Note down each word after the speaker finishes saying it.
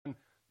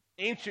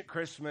ancient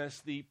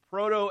Christmas, the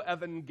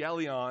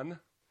proto-evangelion,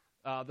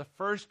 the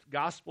first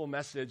gospel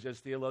message, as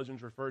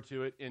theologians refer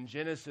to it, in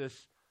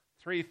Genesis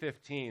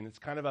 3:15. It's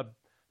kind of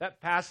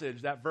that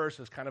passage, that verse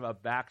is kind of a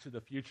back to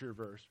the future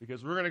verse,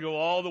 because we're going to go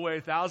all the way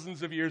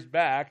thousands of years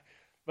back,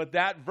 but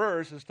that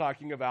verse is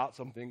talking about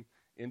something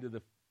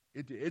into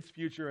its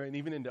future and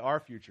even into our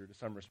future to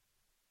some respect.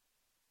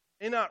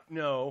 You may not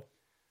know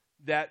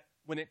that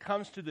when it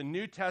comes to the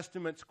New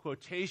Testament's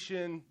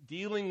quotation,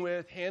 dealing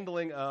with,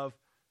 handling of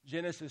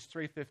Genesis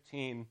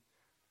 3:15,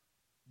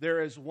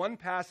 there is one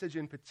passage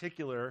in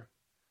particular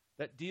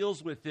that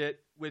deals with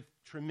it with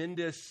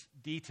tremendous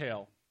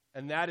detail,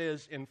 and that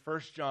is in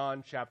 1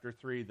 John chapter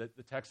 3, the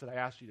text that I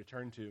asked you to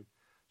turn to.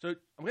 So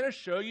I'm going to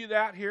show you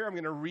that here. I'm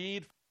going to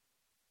read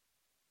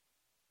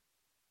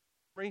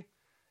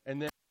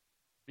and then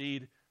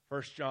read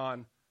 1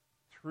 John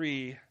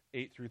 3,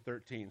 8 through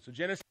 13. So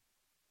Genesis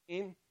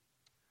 15,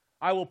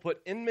 I will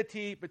put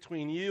enmity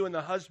between you and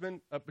the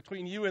husband,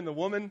 between you and the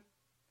woman,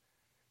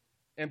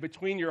 and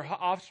between your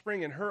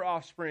offspring and her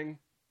offspring.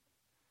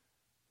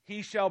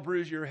 He shall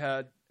bruise your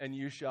head, and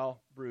you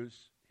shall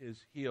bruise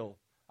his heel.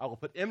 I will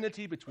put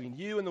enmity between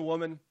you and the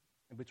woman,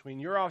 and between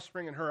your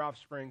offspring and her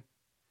offspring.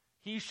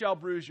 He shall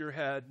bruise your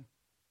head,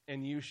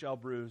 and you shall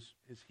bruise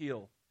his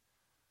heel.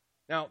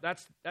 Now,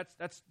 that's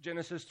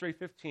Genesis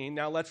 3:15.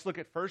 Now, let's look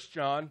at 1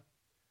 John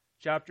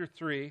chapter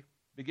 3,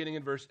 beginning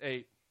in verse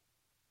 8.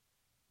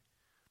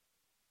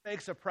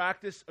 Makes a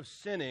practice of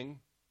sinning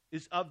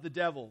is of the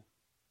devil,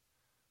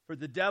 for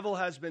the devil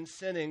has been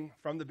sinning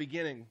from the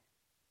beginning.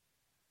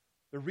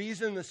 The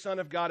reason the Son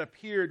of God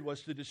appeared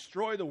was to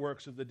destroy the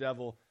works of the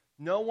devil.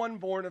 No one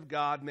born of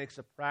God makes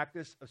a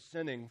practice of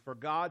sinning, for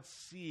God's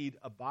seed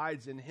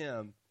abides in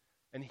him,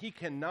 and he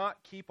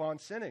cannot keep on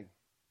sinning,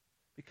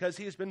 because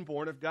he has been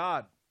born of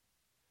God.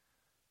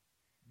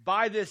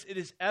 By this it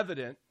is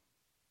evident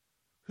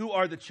who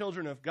are the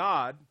children of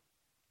God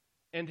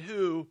and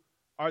who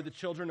are the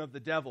children of the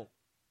devil.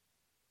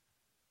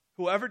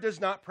 Whoever does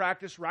not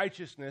practice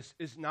righteousness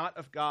is not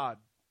of God,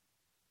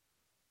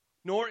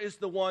 nor is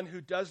the one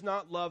who does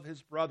not love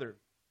his brother.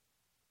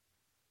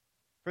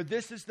 For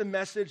this is the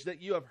message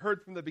that you have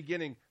heard from the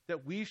beginning,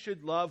 that we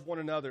should love one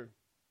another.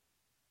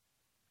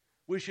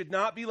 We should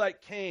not be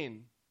like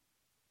Cain,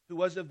 who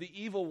was of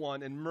the evil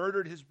one and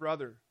murdered his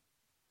brother.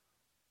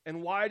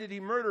 And why did he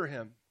murder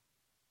him?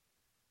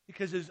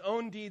 Because his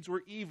own deeds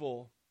were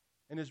evil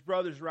and his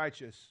brother's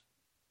righteous.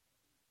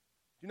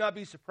 Do not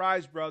be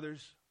surprised,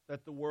 brothers,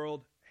 that the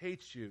world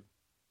hates you.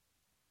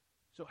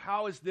 So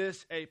how is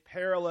this a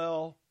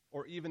parallel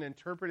or even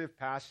interpretive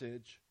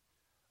passage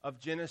of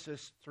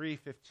Genesis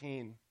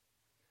 3:15?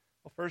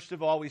 Well, first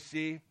of all, we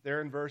see there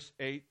in verse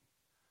 8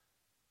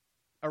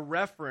 a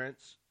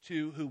reference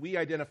to who we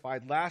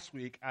identified last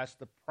week as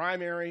the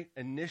primary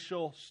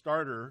initial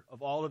starter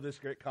of all of this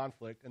great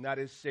conflict, and that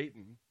is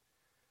Satan,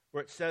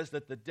 where it says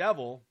that the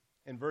devil,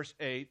 in verse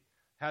 8,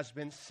 has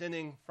been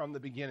sinning from the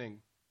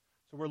beginning.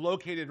 So we're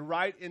located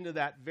right into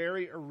that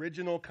very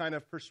original kind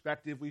of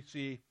perspective we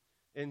see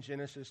in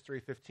Genesis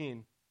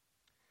 3:15.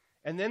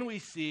 And then we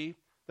see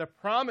the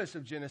promise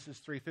of Genesis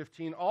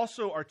 3:15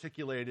 also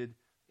articulated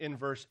in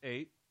verse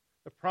 8.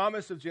 The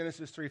promise of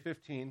Genesis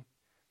 3:15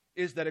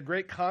 is that a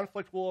great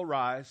conflict will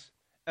arise,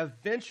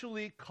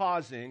 eventually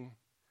causing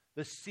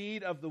the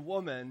seed of the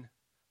woman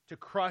to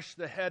crush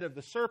the head of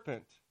the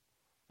serpent.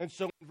 And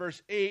so in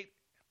verse 8,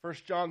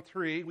 1 John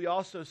 3, we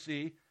also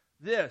see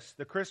this,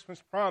 the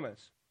Christmas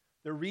promise.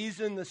 The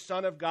reason the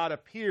Son of God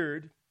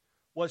appeared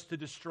was to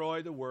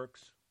destroy the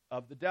works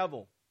of the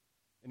devil.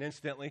 And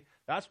incidentally,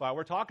 that's why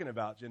we're talking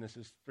about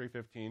Genesis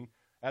 3:15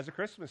 as a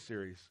Christmas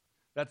series.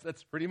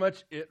 That's pretty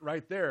much it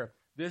right there.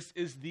 This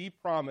is the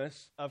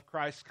promise of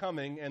Christ's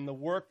coming and the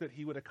work that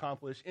he would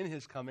accomplish in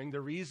his coming.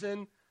 The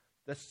reason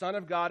the Son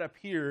of God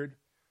appeared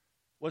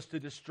was to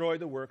destroy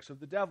the works of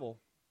the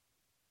devil.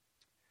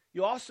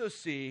 You also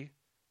see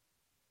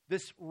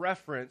this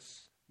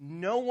reference,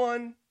 no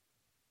one,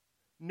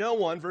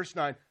 verse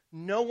 9,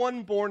 no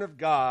one born of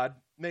God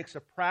makes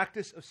a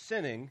practice of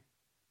sinning,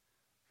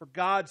 for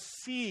God's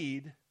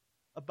seed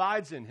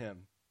abides in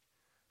him.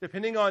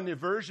 Depending on the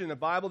version of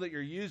Bible that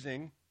you're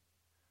using,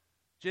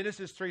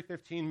 Genesis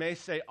 3:15 may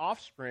say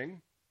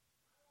offspring,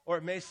 or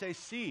it may say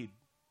seed.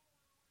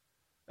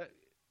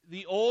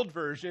 The old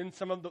version,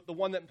 some of the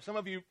one that some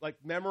of you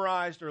like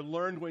memorized or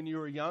learned when you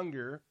were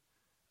younger,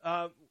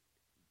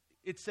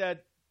 it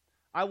said,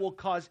 I will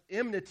cause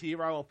enmity,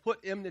 or I will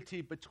put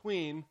enmity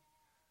between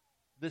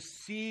the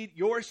seed,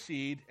 your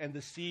seed, and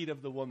the seed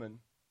of the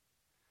woman.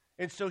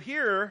 And so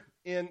here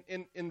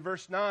in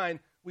verse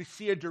 9, we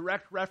see a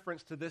direct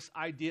reference to this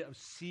idea of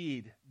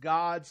seed,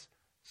 God's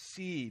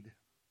seed.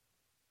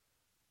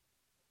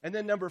 And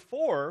then number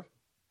 4,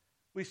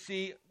 we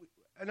see,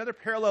 another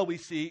parallel we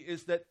see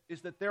is that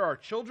there are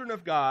children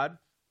of God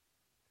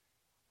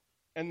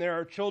and there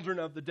are children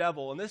of the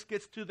devil. And this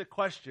gets to the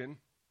question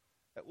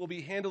that we'll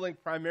be handling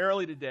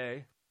primarily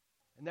today,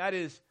 and that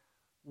is,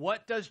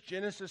 what does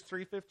Genesis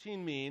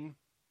 3:15 mean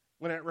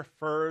when it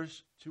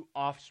refers to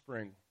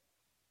offspring?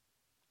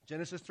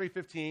 Genesis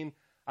 3:15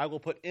 I will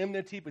put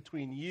enmity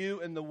between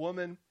you and the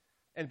woman,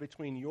 and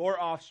between your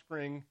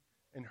offspring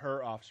and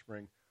her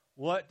offspring.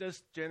 What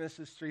does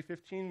Genesis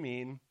 3:15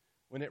 mean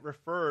when it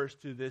refers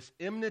to this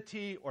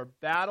enmity or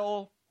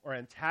battle or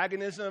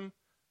antagonism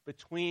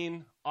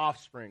between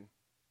offspring?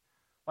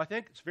 Well, I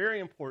think it's very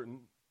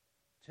important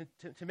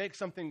to make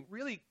something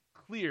really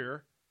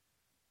clear.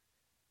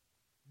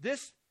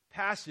 This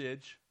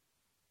passage,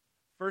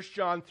 1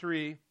 John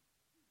 3,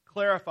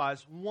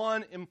 clarifies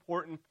one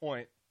important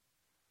point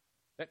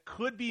that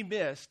could be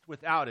missed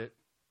without it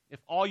if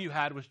all you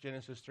had was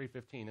Genesis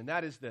 3:15, and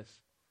that is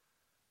this.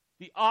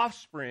 The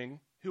offspring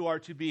who are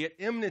to be at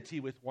enmity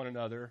with one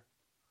another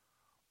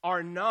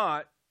are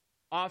not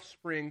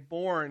offspring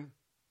born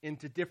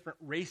into different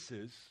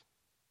races,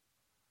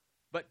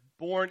 but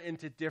born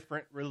into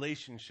different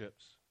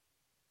relationships.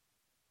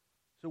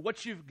 So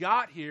what you've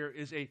got here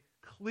is a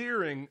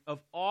clearing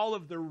of all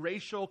of the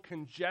racial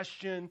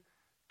congestion,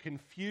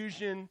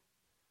 confusion,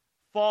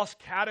 false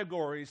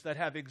categories that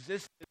have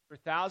existed for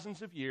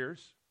thousands of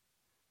years.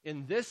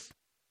 In this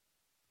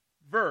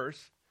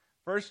verse,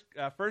 1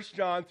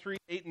 John 3,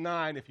 8, and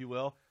 9, if you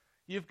will,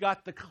 you've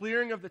got the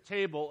clearing of the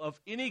table of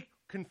any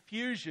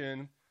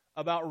confusion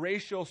about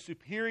racial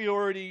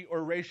superiority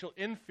or racial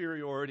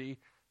inferiority,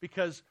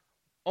 because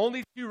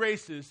only two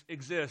races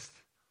exist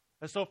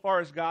as so far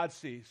as God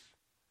sees.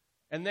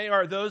 And they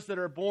are those that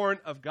are born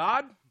of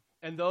God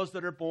and those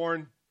that are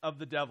born of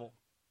the devil.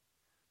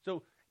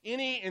 So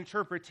any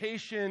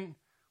interpretation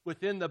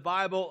within the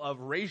Bible of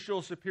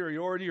racial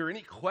superiority or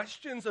any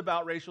questions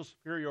about racial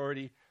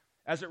superiority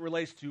as it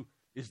relates to,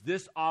 is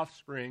this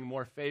offspring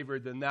more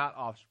favored than that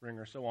offspring,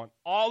 or so on,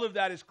 all of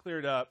that is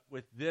cleared up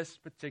with this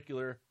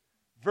particular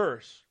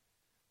verse.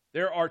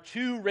 There are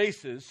two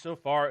races so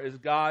far as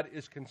God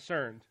is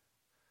concerned.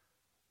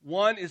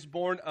 One is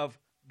born of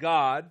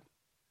God,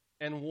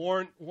 and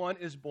one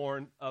is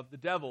born of the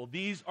devil.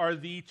 These are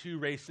the two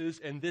races,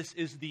 and this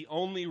is the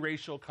only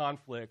racial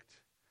conflict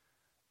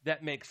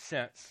that makes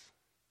sense.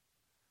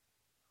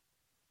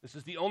 This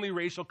is the only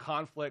racial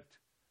conflict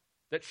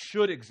that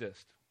should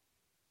exist.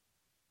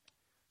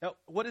 Now,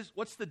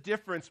 what's the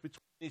difference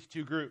between these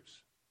two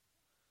groups?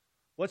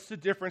 What's the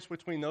difference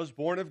between those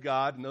born of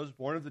God and those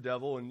born of the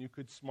devil? And you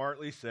could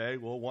smartly say,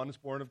 well, one is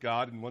born of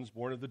God and one's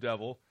born of the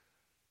devil.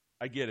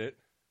 I get it.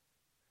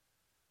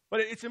 But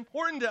it's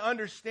important to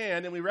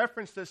understand, and we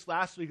referenced this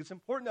last week, it's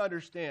important to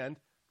understand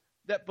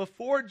that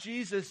before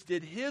Jesus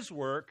did his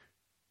work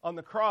on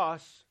the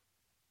cross,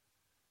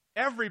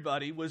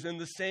 everybody was in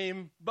the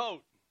same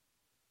boat.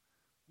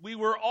 We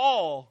were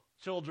all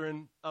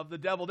children of the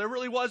devil. There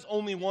really was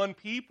only one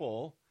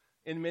people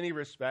in many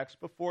respects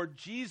before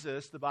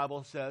Jesus, the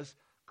Bible says,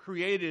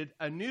 created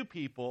a new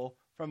people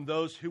from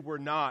those who were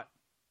not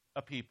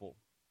a people.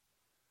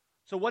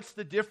 So what's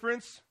the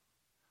difference?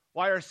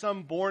 Why are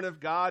some born of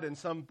God and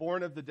some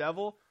born of the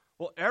devil?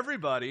 Well,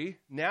 everybody,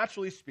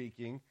 naturally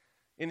speaking,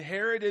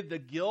 inherited the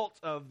guilt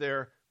of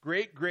their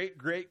great, great,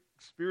 great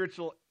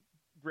spiritual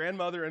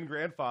grandmother and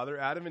grandfather,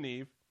 Adam and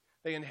Eve.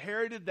 They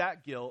inherited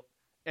that guilt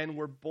and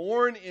were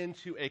born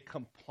into a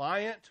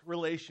compliant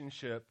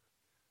relationship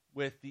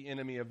with the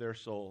enemy of their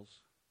souls.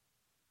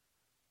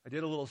 I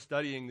did a little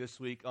studying this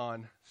week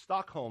on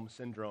Stockholm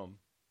Syndrome.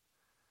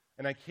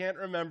 And I can't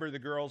remember the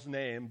girl's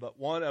name, but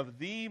one of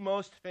the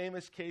most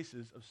famous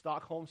cases of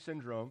Stockholm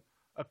Syndrome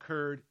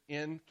occurred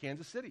in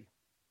Kansas City.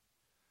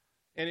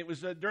 And it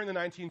was during the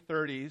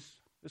 1930s.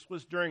 This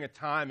was during a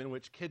time in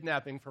which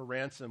kidnapping for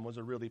ransom was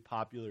a really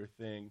popular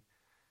thing.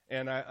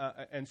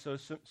 And so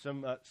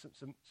some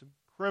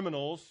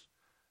criminals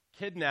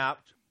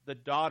kidnapped the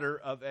daughter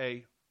of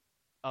a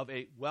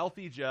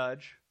wealthy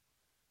judge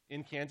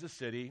in Kansas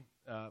City.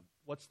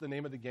 What's the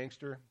name of the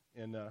gangster?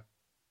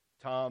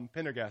 Tom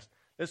Pendergast.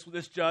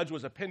 This judge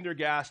was a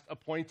Pendergast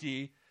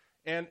appointee,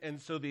 and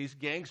so these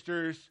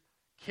gangsters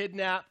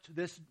kidnapped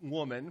this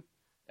woman,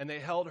 and they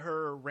held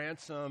her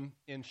ransom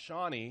in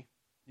Shawnee.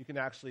 You can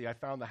actually, I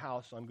found the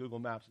house on Google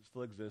Maps. It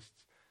still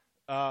exists.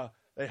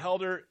 They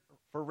held her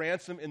for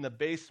ransom in the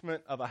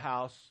basement of a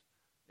house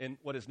in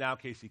what is now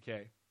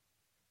KCK.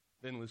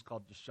 Then it was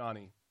called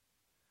Shawnee.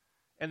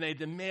 And they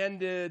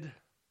demanded,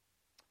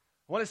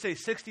 I want to say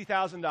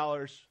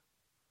 $60,000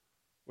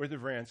 worth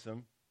of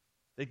ransom.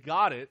 They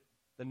got it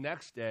the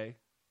next day,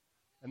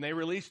 and they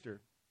released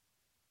her.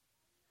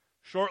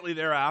 Shortly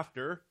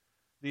thereafter,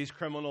 these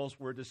criminals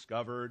were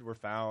discovered, were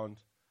found,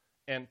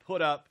 and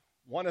put up,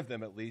 one of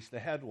them at least, the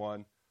head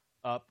one,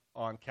 up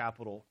on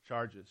capital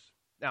charges.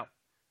 Now,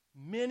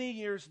 many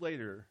years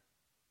later,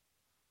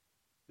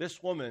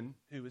 this woman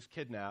who was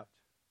kidnapped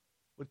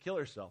would kill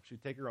herself.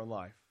 She'd take her own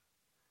life.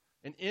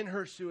 And in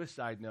her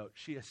suicide note,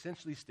 she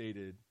essentially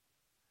stated,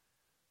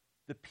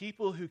 "The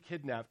people who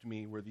kidnapped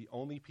me were the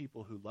only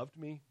people who loved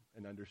me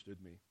and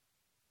understood me."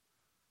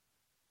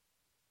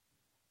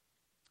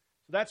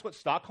 So that's what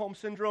Stockholm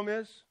Syndrome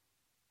is.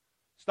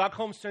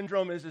 Stockholm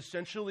Syndrome is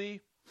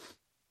essentially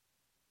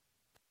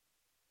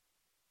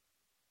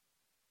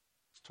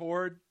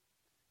toward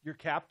your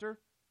captor,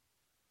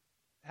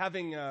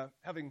 having a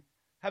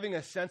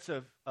sense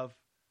of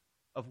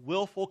of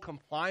willful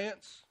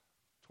compliance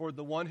toward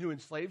the one who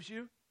enslaves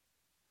you.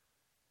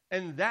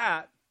 And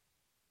that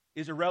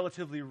is a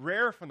relatively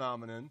rare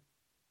phenomenon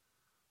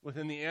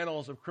within the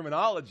annals of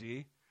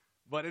criminology,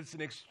 but it's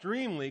an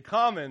extremely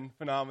common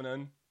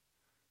phenomenon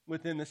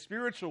within the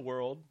spiritual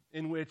world,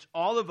 in which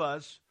all of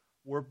us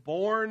were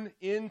born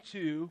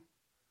into,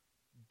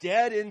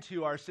 dead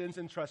into our sins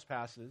and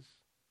trespasses,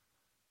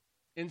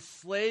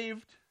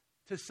 enslaved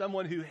to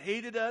someone who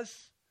hated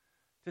us,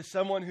 to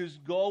someone whose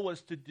goal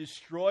was to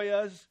destroy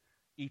us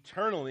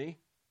eternally.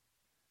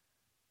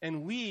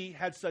 And we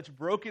had such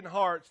broken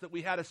hearts that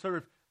we had a sort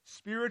of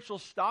spiritual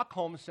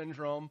Stockholm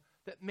syndrome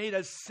that made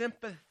us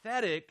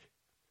sympathetic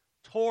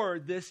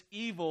toward this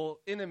evil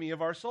enemy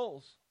of our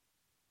souls.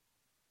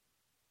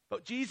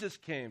 But Jesus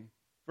came.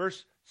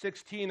 Verse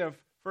 16 of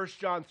 1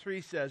 John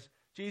 3 says,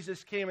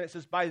 Jesus came, and it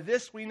says, by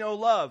this we know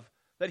love,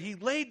 that he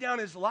laid down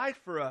his life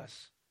for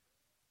us.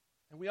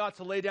 And we ought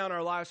to lay down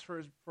our lives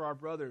for our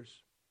brothers.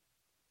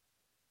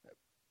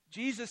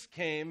 Jesus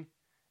came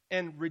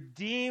and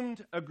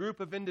redeemed a group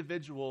of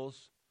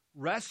individuals,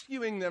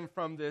 rescuing them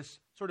from this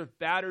sort of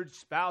battered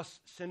spouse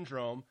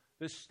syndrome,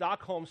 this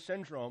Stockholm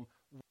syndrome,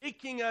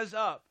 waking us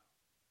up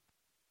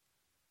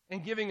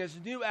and giving us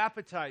new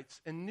appetites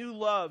and new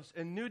loves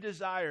and new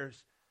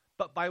desires.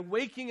 But by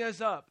waking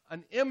us up,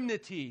 an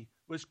enmity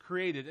was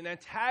created, an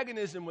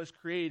antagonism was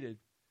created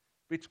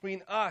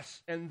between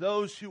us and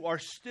those who are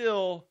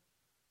still,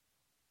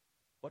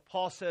 what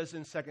Paul says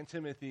in 2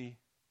 Timothy,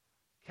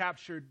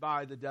 captured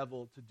by the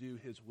devil to do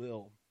his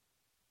will.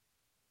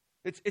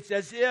 It's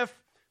as if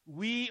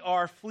we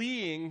are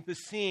fleeing the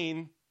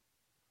scene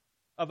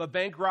of a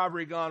bank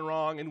robbery gone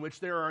wrong, in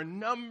which there are a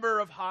number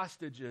of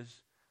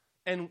hostages,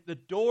 and the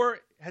door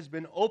has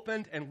been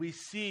opened, and we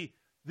see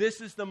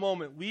this is the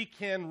moment we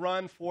can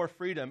run for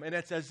freedom. And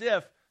it's as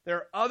if there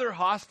are other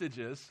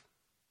hostages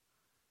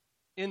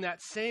in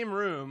that same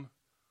room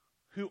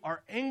who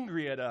are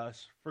angry at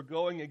us for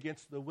going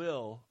against the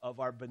will of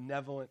our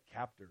benevolent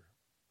captor.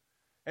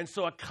 And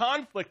so a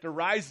conflict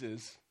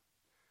arises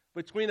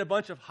between a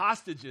bunch of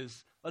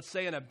hostages, let's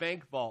say in a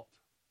bank vault.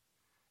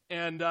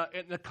 And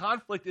the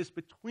conflict is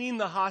between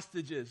the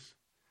hostages.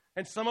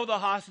 And some of the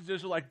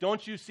hostages are like,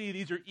 don't you see,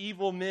 these are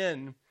evil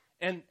men.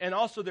 And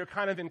also they're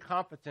kind of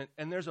incompetent,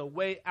 and there's a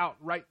way out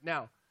right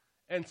now.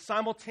 And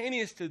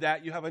simultaneous to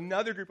that, you have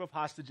another group of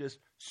hostages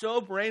so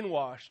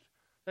brainwashed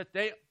that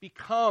they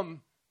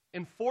become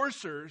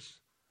enforcers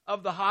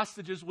of the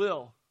hostage's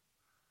will.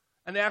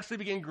 And they actually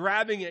begin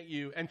grabbing at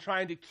you and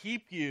trying to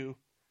keep you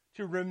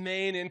to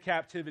remain in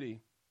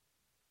captivity.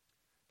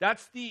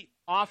 That's the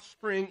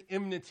offspring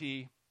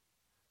enmity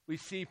we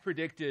see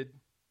predicted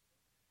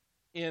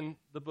in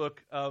the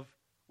book of,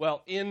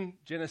 in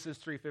Genesis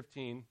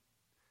 3:15,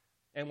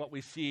 and what we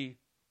see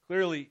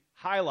clearly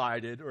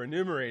highlighted or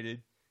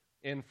enumerated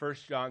in 1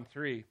 John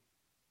 3.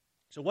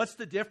 So what's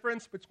the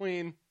difference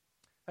between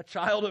a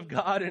child of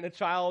God and a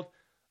child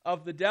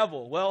of the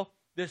devil? Well,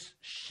 this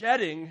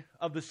shedding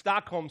of the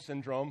Stockholm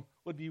syndrome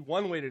would be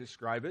one way to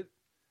describe it.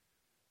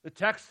 The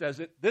text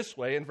says it this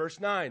way in verse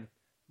 9.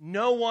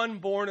 No one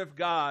born of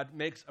God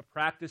makes a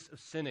practice of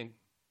sinning,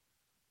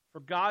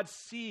 for God's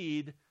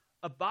seed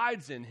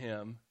abides in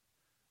him,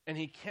 and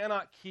he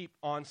cannot keep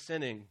on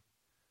sinning,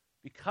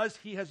 because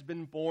he has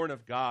been born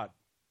of God.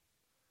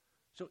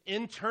 So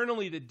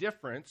internally, the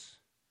difference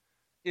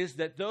is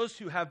that those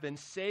who have been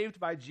saved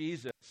by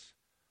Jesus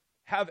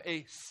have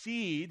a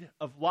seed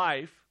of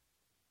life,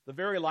 the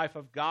very life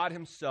of God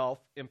himself,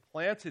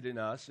 implanted in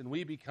us, and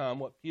we become,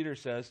 what Peter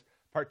says,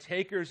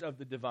 partakers of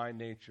the divine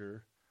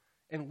nature.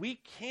 And we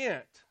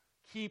can't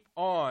keep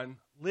on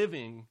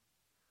living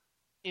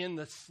in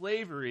the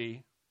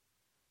slavery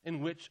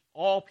in which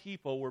all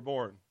people were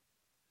born.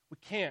 We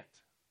can't.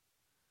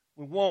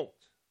 We won't.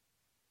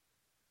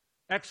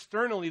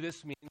 Externally,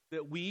 this means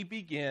that we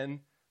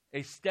begin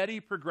a steady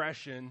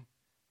progression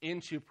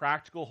into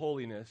practical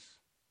holiness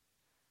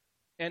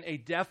and a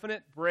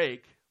definite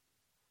break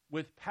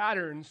with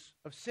patterns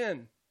of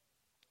sin.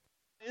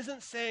 It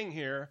isn't saying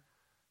here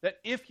that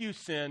if you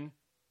sin,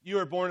 you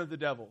are born of the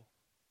devil.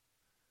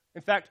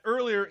 In fact,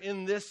 earlier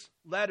in this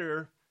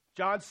letter,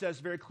 John says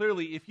very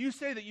clearly, if you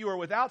say that you are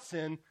without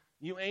sin,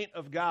 you ain't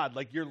of God,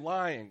 like you're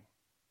lying.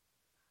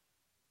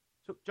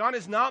 So John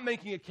is not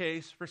making a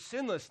case for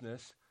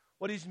sinlessness.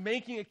 What he's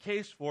making a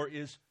case for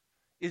is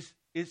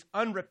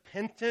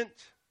unrepentant,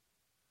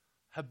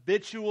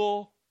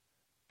 habitual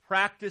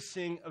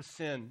practicing of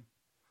sin.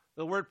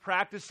 The word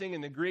practicing in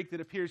the Greek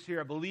that appears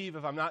here, I believe,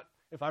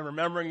 if I'm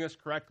remembering this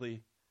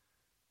correctly,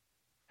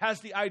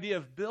 has the idea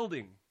of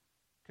building,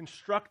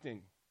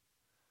 constructing.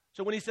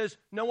 So when he says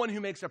no one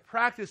who makes a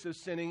practice of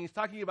sinning, he's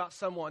talking about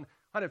someone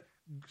kind of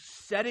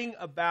setting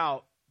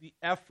about the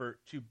effort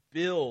to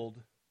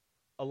build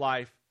a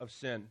life of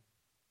sin.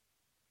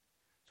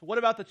 So what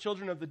about the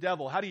children of the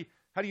devil? How do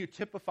you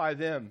typify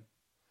them?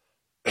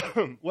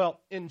 Well,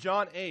 in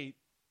John 8,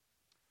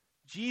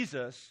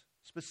 Jesus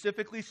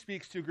specifically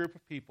speaks to a group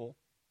of people,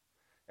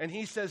 and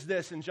he says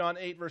this in John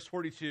 8, verse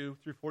 42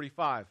 through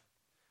 45.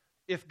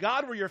 If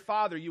God were your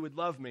father, you would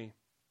love me,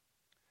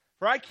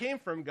 For I came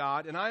from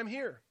God, and I am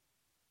here.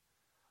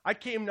 I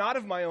came not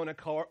of my own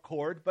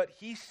accord, but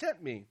he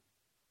sent me.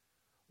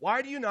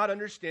 Why do you not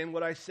understand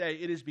what I say?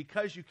 It is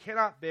because you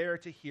cannot bear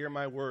to hear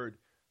my word.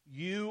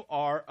 You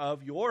are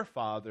of your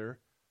father,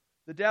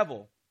 the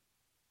devil,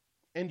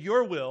 and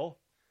your will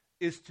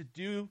is to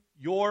do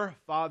your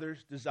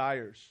father's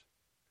desires.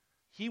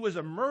 He was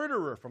a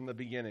murderer from the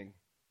beginning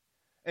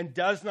and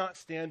does not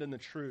stand in the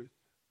truth,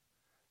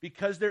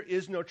 because there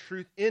is no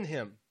truth in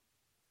him.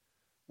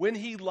 When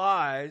he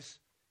lies,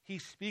 he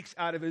speaks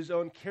out of his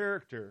own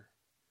character,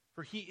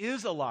 for he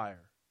is a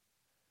liar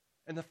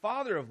and the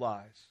father of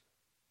lies.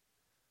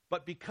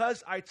 But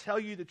because I tell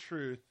you the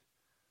truth,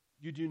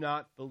 you do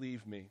not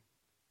believe me.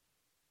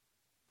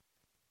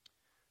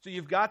 So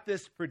you've got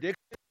this prediction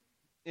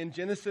in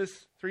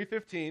Genesis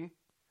 3:15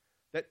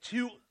 that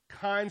two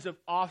kinds of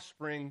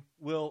offspring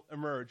will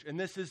emerge. And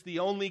this is the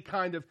only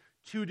kind of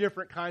two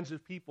different kinds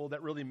of people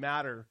that really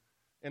matter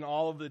in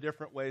all of the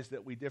different ways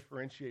that we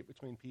differentiate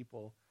between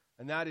people.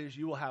 And that is,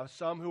 you will have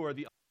some who are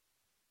the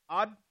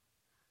God,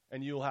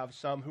 and you will have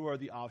some who are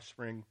the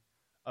offspring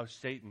of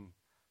Satan.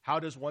 How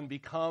does one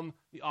become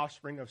the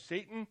offspring of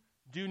Satan?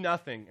 Do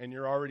nothing, and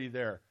you're already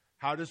there.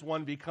 How does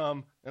one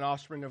become an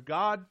offspring of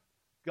God?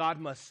 God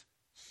must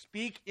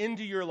speak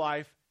into your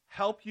life,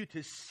 help you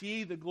to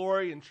see the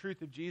glory and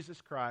truth of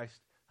Jesus Christ,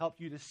 help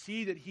you to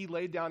see that he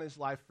laid down his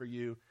life for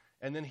you,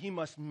 and then he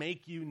must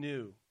make you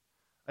new,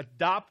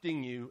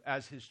 adopting you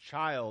as his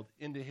child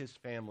into his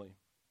family.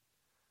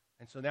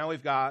 And so now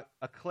we've got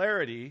a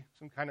clarity,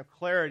 some kind of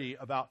clarity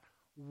about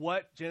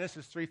what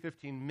Genesis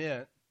 3:15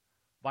 meant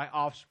by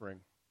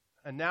offspring.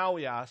 And now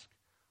we ask,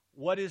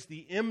 what is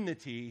the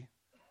enmity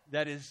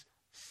that is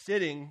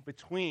sitting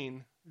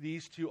between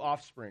these two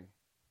offspring?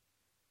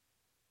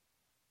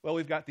 Well,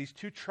 we've got these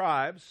two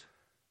tribes.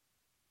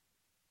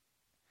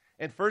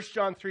 And 1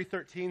 John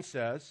 3:13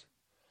 says,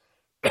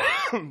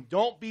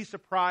 don't be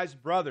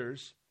surprised,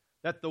 brothers,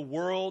 that the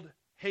world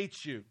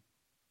hates you.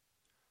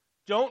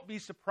 Don't be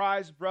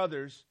surprised,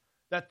 brothers,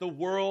 that the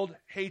world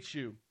hates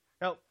you.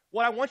 Now,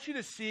 what I want you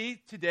to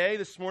see today,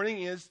 this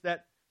morning, is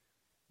that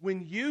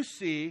when you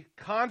see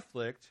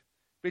conflict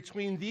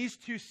between these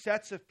two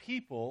sets of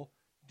people,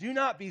 do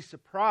not be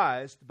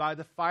surprised by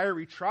the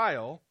fiery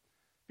trial,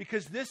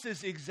 because this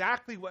is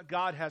exactly what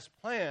God has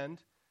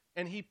planned,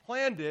 and he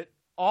planned it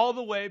all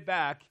the way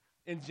back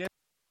in Genesis.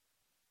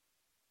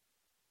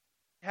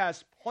 He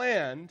has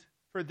planned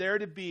for there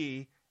to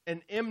be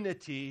an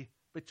enmity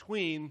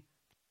between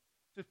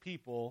the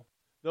people,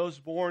 those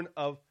born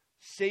of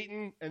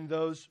Satan and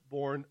those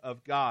born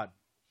of God.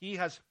 He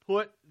has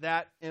put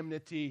that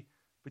enmity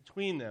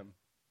between them.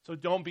 So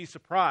don't be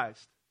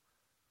surprised,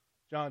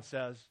 John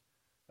says,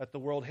 that the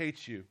world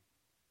hates you.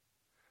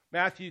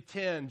 Matthew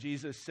 10,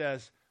 Jesus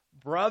says,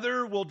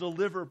 brother will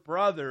deliver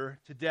brother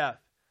to death.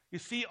 You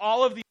see,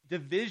 all of the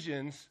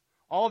divisions,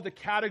 all of the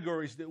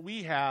categories that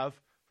we have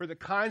for the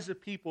kinds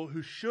of people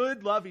who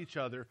should love each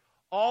other,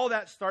 all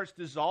that starts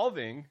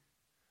dissolving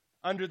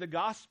under the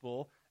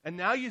gospel, and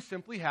now you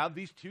simply have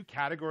these two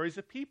categories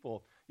of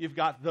people. You've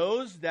got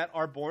those that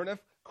are born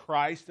of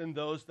Christ and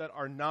those that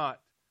are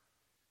not.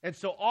 And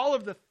so all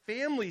of the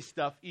family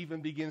stuff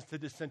even begins to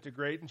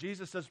disintegrate, and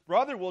Jesus says,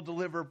 brother will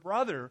deliver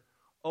brother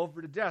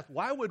over to death.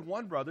 Why would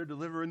one brother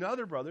deliver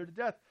another brother to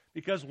death?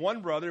 Because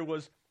one brother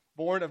was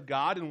born of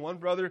God and one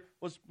brother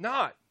was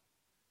not.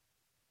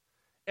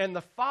 And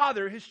the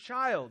father, his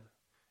child.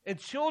 And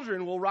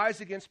children will rise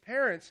against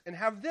parents and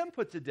have them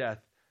put to death.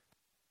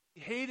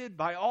 Hated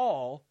by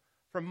all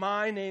for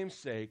my name's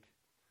sake,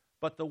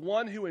 but the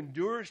one who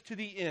endures to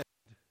the end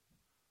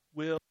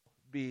will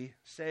be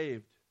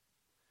saved.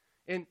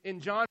 In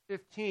John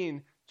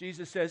 15,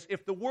 Jesus says,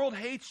 if the world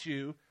hates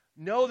you,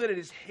 know that it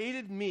has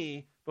hated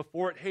me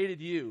before it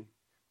hated you.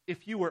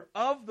 If you were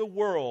of the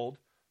world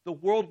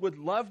would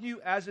love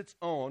you as its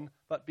own,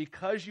 but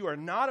because you are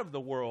not of the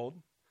world,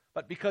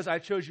 but because I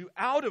chose you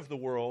out of the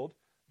world,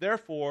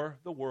 therefore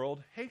the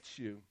world hates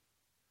you.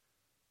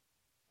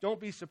 Don't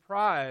be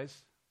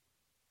surprised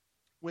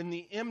when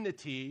the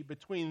enmity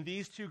between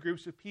these two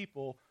groups of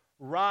people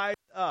rise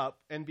up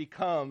and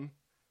become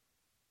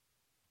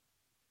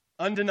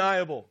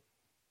undeniable.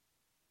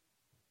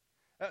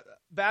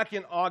 Back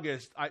in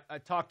August, I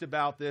talked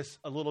about this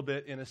a little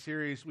bit in a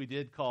series we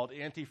did called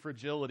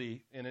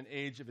Anti-Fragility in an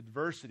Age of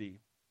Adversity.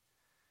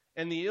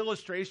 And the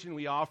illustration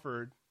we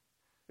offered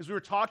is we were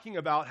talking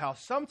about how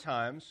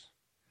sometimes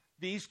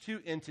these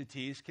two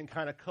entities can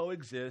kind of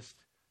coexist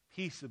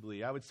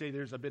peaceably. I would say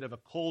there's a bit of a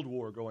Cold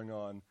War going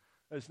on.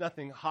 There's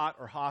nothing hot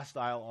or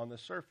hostile on the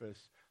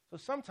surface. So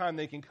sometimes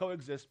they can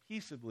coexist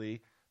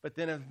peaceably, but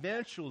then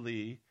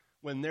eventually,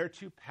 when their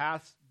two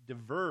paths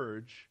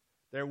diverge,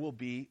 there will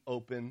be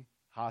open,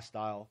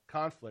 hostile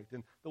conflict.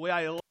 And the way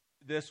I illustrated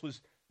this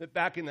was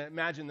that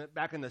imagine that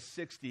back in the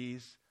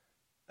 60s,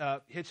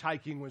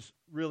 hitchhiking was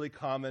really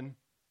common.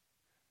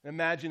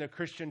 Imagine a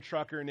Christian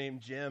trucker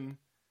named Jim,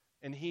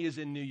 and he is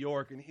in New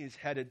York, and he's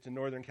headed to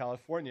Northern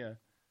California.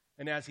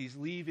 And as he's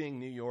leaving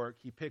New York,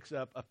 he picks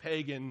up a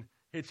pagan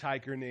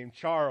hitchhiker named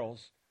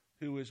Charles,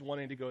 who is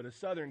wanting to go to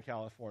Southern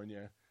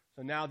California.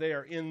 So now they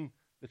are in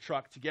the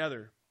truck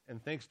together.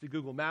 And thanks to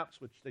Google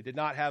Maps, which they did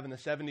not have in the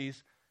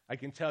 70s, I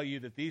can tell you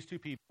that these two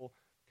people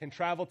can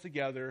travel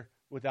together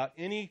without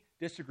any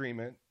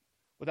disagreement,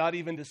 without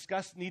even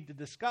need to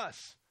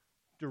discuss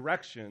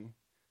direction.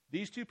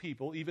 These two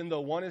people, even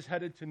though one is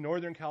headed to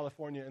Northern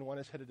California and one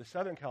is headed to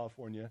Southern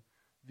California,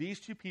 these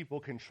two people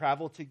can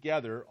travel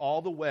together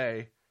all the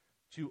way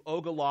to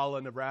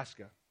Ogallala,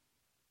 Nebraska.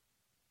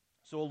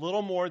 So a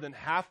little more than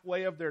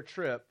halfway of their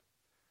trip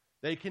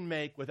they can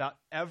make without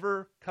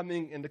ever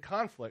coming into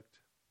conflict.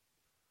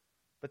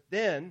 But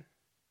then,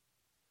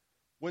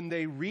 when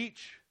they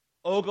reach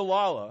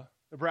Ogallala,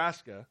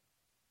 Nebraska,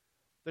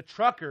 the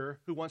trucker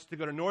who wants to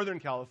go to Northern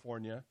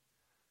California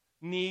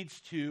needs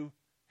to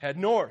head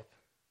north.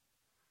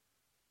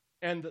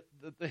 And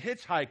the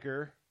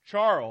hitchhiker,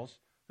 Charles,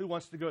 who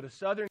wants to go to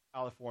Southern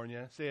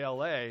California, say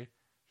LA,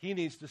 he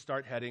needs to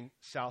start heading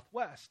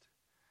southwest.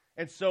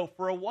 And so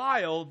for a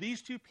while,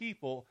 these two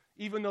people,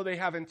 even though they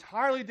have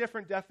entirely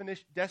different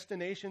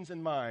destinations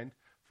in mind,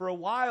 for a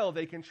while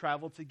they can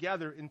travel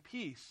together in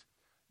peace.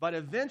 But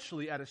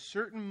eventually, at a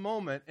certain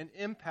moment, an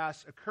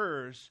impasse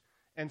occurs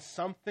and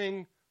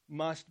something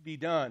must be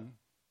done.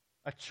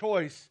 A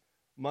choice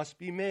must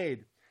be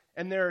made.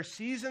 And there are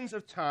seasons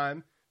of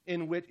time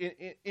in which,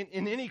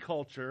 in any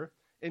culture,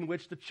 in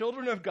which the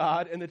children of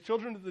God and the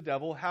children of the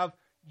devil have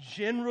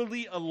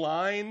generally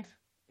aligned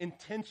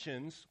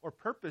intentions or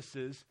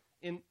purposes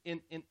in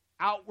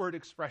outward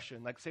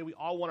expression. Like, say, we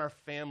all want our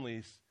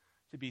families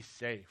to be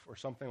safe or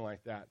something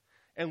like that.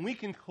 And we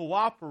can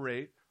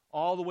cooperate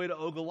all the way to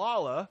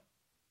Ogallala,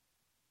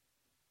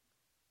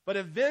 but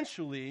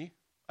eventually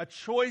a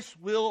choice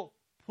will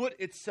put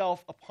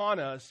itself upon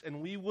us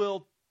and we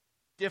will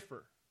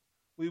differ.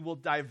 We will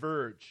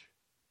diverge.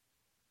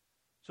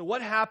 So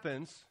what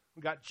happens?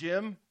 We got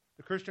Jim,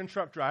 the Christian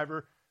truck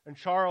driver, and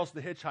Charles,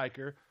 the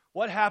hitchhiker.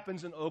 What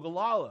happens in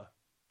Ogallala?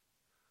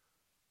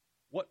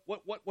 What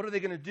are they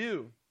going to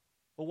do?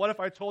 Well, what if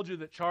I told you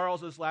that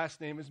Charles's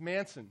last name is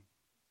Manson?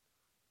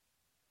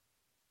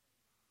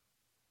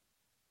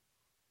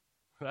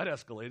 That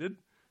escalated,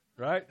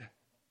 right?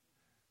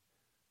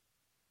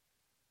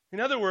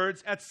 In other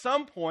words, at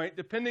some point,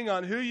 depending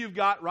on who you've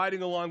got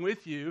riding along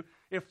with you,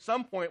 if at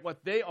some point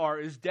what they are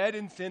is dead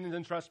in sins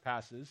and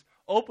trespasses,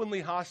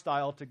 openly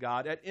hostile to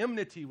God, at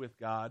enmity with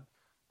God,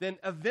 then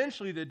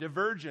eventually the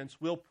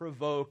divergence will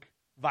provoke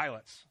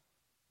violence.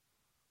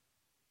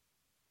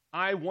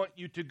 I want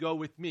you to go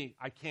with me.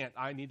 I can't.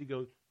 I need to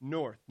go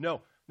north.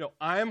 No,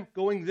 I'm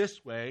going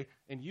this way,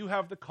 and you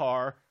have the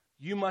car.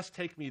 You must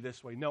take me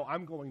this way. No,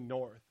 I'm going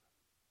north.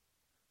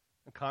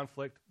 The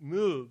conflict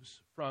moves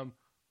from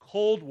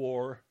Cold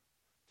War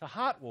to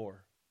hot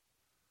war.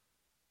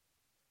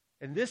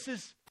 And this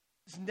is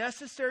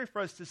necessary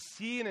for us to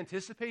see and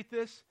anticipate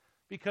this,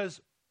 because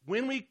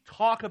when we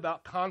talk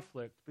about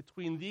conflict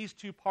between these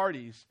two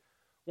parties,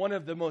 one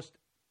of the most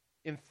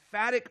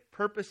emphatic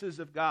purposes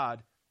of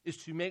God is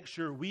to make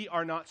sure we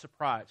are not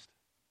surprised.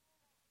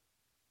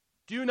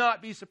 Do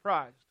not be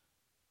surprised.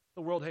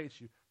 The world hates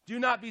you. Do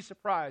not be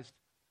surprised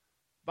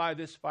by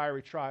this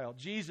fiery trial.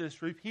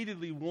 Jesus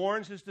repeatedly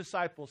warns his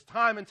disciples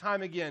time and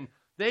time again,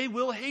 they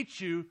will hate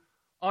you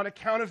on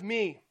account of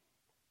me.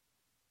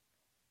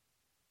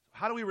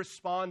 How do we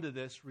respond to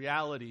this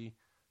reality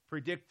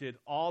predicted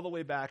all the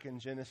way back in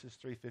Genesis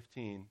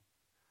 3:15?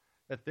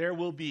 That there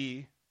will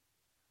be,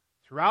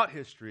 throughout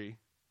history,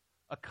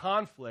 a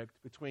conflict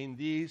between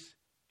these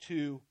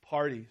two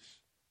parties.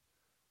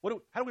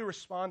 How do we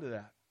respond to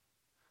that?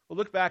 Well,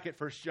 look back at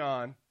 1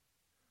 John,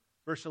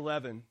 verse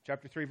 11,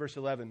 chapter 3, verse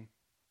 11.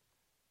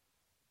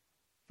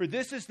 For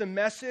this is the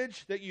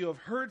message that you have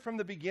heard from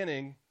the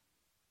beginning,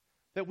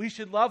 that we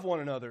should love one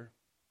another.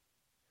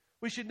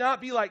 We should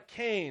not be like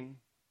Cain,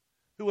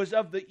 who was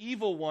of the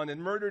evil one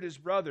and murdered his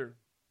brother.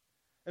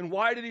 And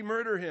why did he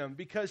murder him?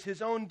 Because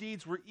his own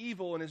deeds were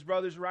evil and his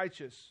brother's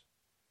righteous.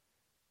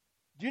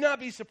 Do not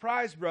be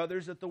surprised,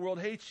 brothers, that the world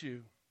hates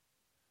you.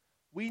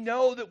 We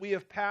know that we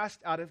have passed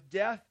out of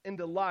death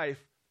into life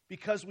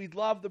because we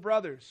love the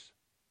brothers.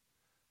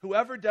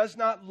 Whoever does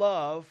not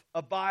love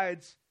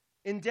abides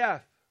in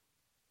death.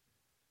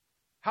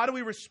 How do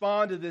we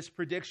respond to this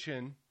prediction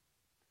and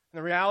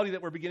the reality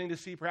that we're beginning to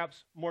see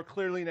perhaps more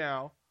clearly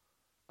now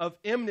of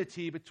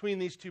enmity between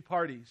these two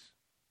parties?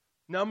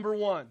 Number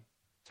one,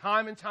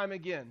 time and time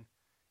again,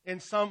 in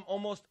some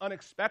almost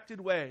unexpected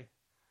way,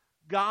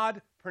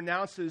 God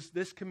pronounces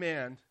this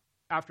command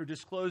after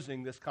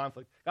disclosing this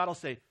conflict. God will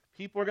say,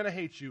 people are going to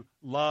hate you.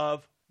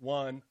 Love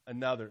one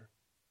another.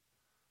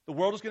 The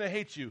world is going to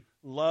hate you.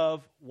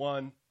 Love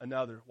one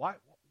another. Why?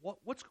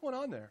 What's going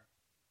on there?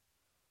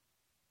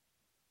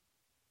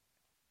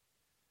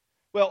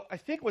 Well, I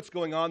think what's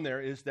going on there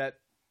is that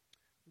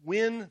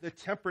when the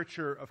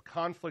temperature of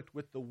conflict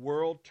with the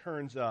world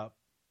turns up,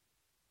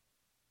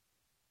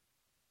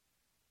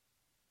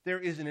 there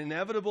is an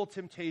inevitable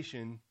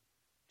temptation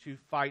to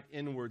fight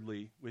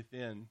inwardly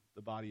within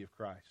the body of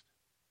Christ.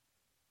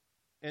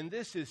 And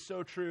this is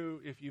so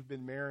true if you've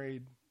been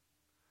married,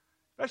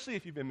 especially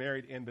if you've been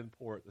married and been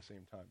poor at the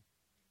same time.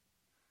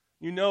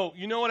 You know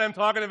what I'm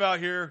talking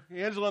about here.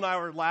 Angela and I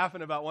were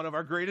laughing about one of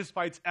our greatest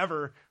fights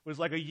ever. It was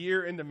like a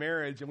year into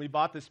marriage, and we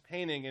bought this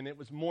painting, and it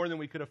was more than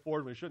we could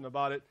afford. We shouldn't have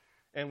bought it.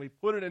 And we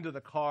put it into the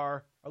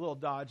car, our little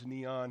Dodge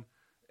Neon,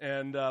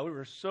 and we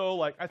were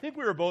so I think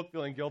we were both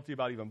feeling guilty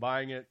about even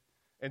buying it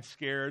and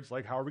scared. It's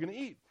like, how are we going to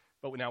eat?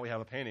 But now we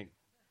have a painting.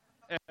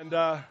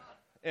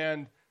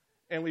 And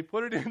we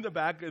put it in the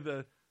back of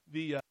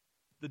the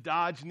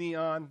Dodge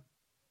Neon,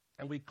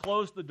 and we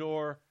closed the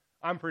door.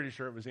 I'm pretty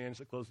sure it was Ange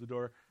that closed the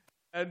door.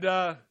 And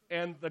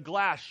the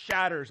glass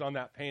shatters on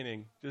that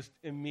painting just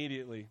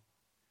immediately.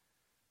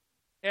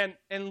 And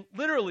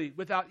literally,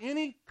 without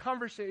any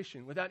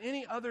conversation, without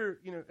any other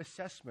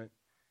assessment,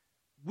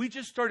 we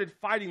just started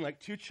fighting like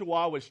two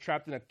chihuahuas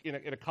trapped in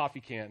a coffee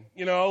can.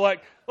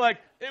 Like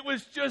it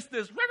was just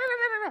this,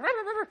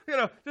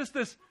 just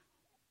this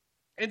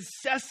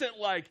incessant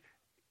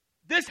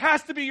this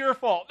has to be your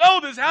fault. No,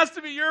 this has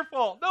to be your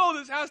fault. No,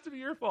 this has to be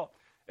your fault.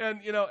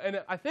 And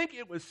and I think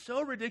it was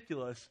so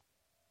ridiculous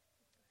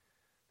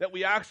that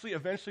we actually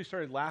eventually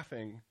started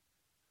laughing.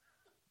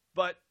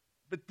 But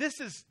this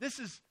is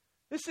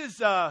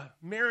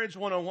marriage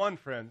 101,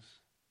 friends.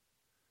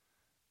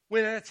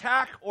 When an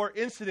attack or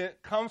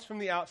incident comes from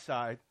the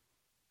outside,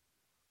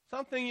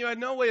 something you had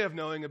no way of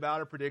knowing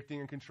about or predicting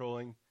and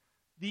controlling,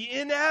 the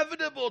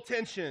inevitable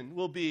tension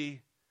will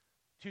be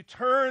to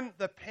turn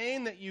the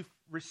pain that you've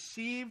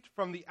received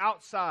from the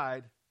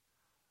outside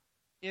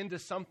into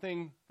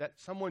something that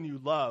someone you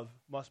love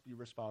must be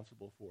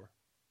responsible for.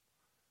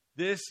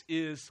 This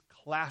is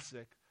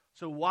classic.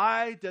 So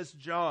why does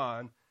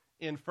John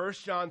in 1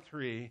 John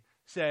 3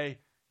 say,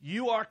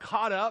 you are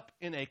caught up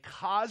in a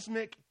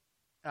cosmic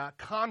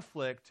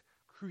conflict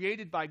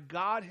created by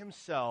God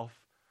himself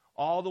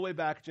all the way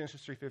back to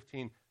Genesis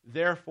 3:15.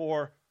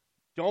 Therefore,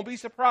 don't be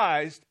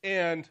surprised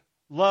and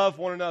love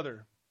one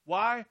another.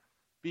 Why?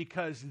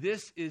 Because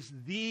this is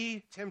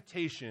the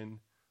temptation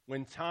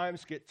when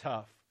times get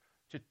tough,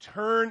 to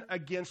turn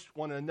against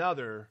one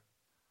another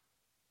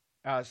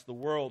as the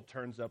world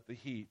turns up the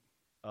heat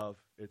of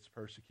its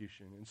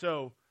persecution. And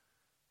so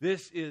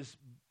this is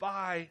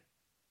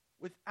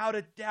without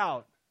a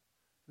doubt,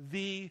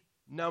 the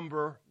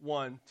number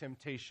one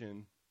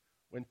temptation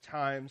when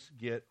times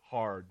get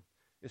hard,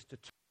 is to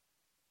turn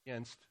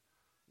against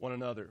one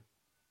another.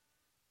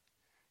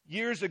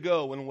 Years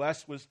ago, when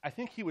Wes I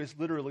think he was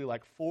literally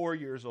 4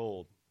 years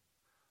old,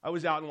 I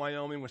was out in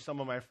Wyoming with some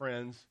of my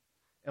friends,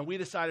 and we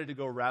decided to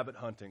go rabbit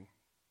hunting.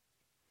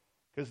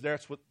 Because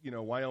that's what,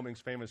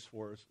 Wyoming's famous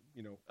for is,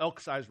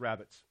 elk-sized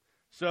rabbits.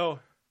 So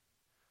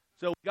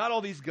we got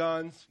all these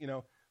guns,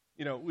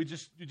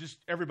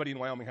 everybody in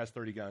Wyoming has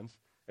 30 guns.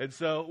 And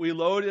so we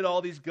loaded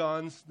all these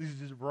guns, this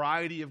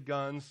variety of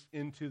guns,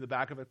 into the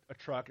back of a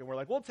truck, and we're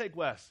like, we'll take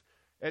Wes.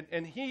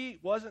 And he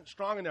wasn't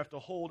strong enough to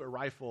hold a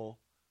rifle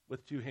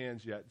with two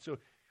hands yet. So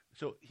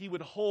he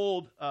would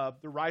hold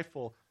the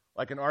rifle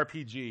like an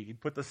RPG. He'd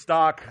put the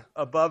stock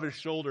above his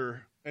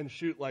shoulder and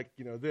shoot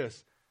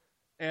this.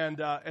 And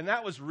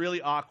that was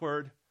really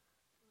awkward.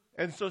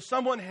 And so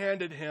someone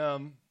handed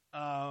him,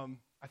 I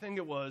think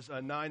it was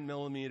a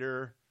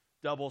 9mm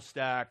double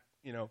stack,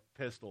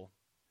 pistol.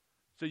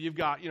 So you've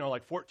got,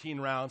 14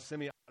 rounds,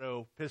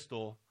 semi-auto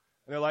pistol.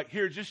 And they're like,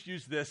 here, just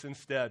use this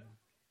instead.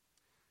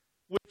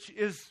 Which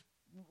is,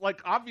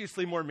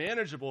 obviously more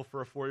manageable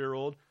for a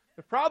 4-year-old.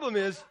 The problem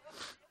is,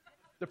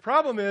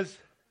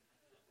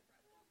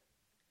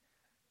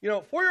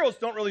 4-year-olds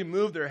don't really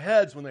move their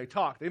heads when they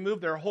talk. They move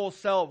their whole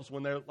selves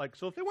when they're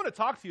so if they want to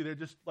talk to you, they're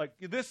just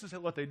this is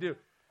what they do.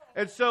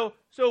 And so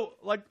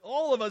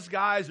all of us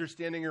guys are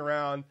standing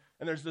around,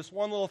 and there's this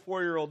one little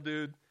 4-year-old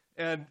dude,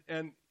 and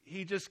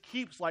he just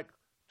keeps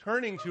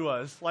turning to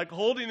us,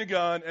 holding a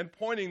gun and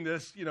pointing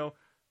this,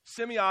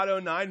 semi-auto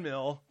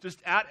 9mm just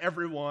at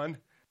everyone.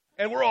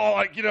 And we're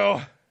all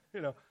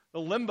the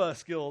limbo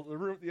skills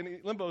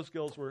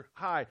were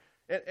high.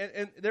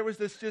 And there was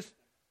this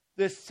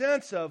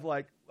sense of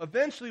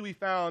eventually we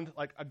found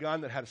a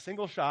gun that had a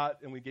single shot,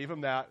 and we gave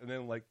him that, and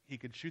then he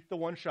could shoot the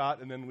one shot,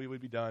 and then we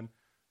would be done,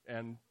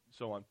 and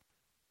so on.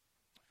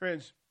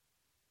 Friends,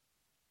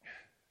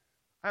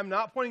 I'm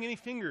not pointing any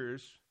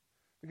fingers,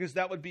 because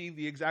that would be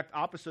the exact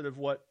opposite of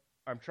what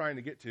I'm trying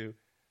to get to.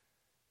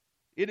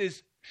 It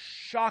is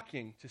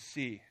shocking to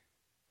see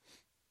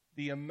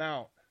the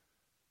amount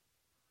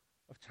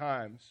of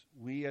times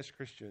we as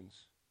Christians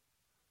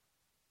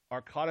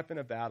are caught up in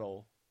a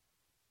battle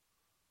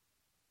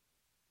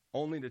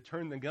only to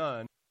turn the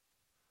gun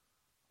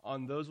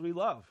on those we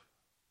love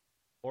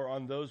or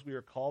on those we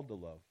are called to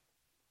love.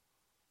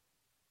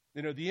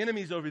 The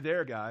enemy's over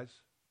there, guys.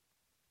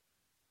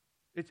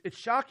 It's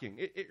shocking.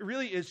 It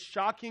really is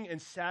shocking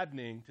and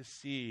saddening to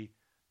see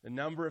the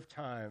number of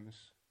times,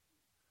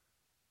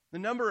 the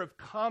number of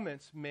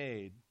comments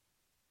made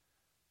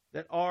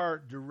that are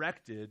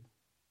directed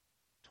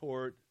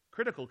toward,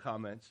 critical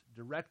comments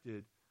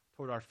directed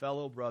toward our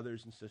fellow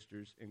brothers and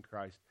sisters in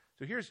Christ.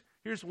 So here's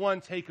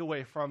one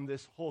takeaway from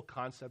this whole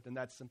concept, and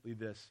that's simply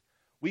this.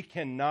 We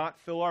cannot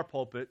fill our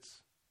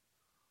pulpits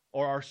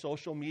or our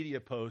social media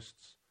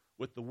posts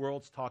with the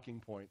world's talking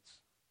points.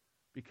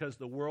 because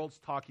the world's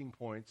talking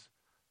points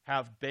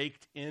have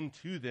baked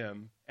into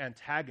them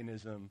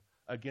antagonism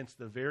against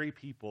the very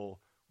people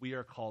we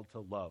are called to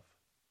love.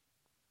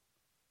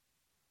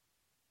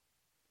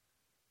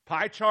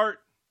 Pie chart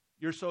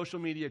your social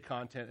media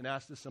content and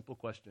ask this simple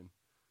question.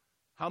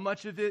 How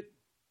much of it,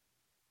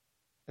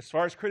 as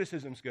far as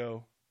criticisms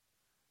go,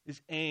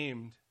 is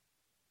aimed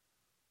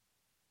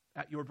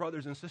at your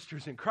brothers and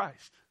sisters in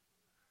Christ?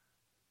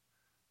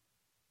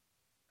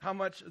 How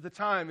much of the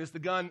time is the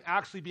gun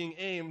actually being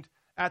aimed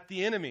at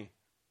the enemy?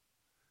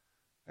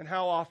 And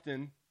how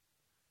often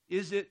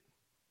is it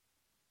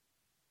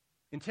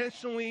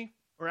intentionally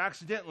or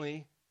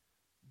accidentally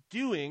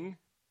doing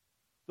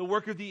the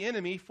work of the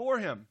enemy for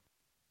him?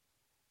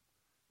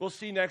 We'll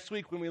see next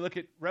week when we look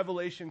at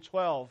Revelation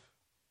 12.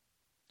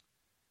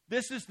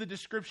 This is the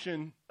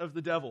description of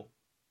the devil.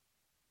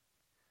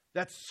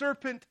 That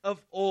serpent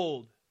of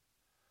old,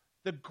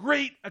 the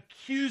great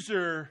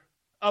accuser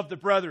of the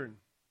brethren.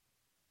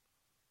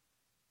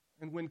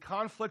 And when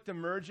conflict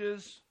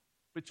emerges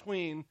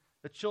between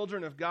the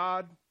children of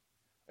God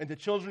and the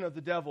children of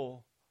the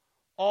devil,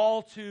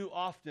 all too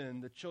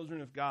often the children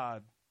of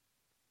God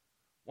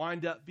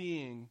wind up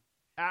being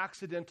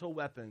accidental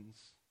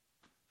weapons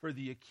for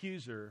the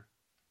accuser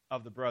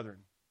of the brethren.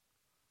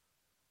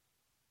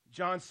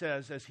 John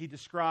says, as he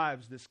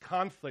describes this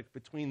conflict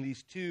between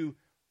these two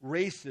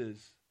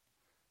races,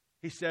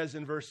 he says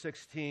in verse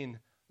 16,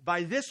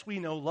 "By this we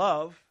know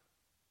love,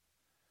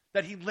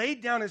 that he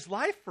laid down his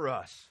life for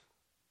us.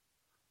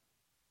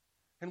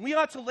 And we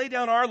ought to lay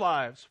down our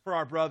lives for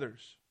our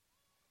brothers.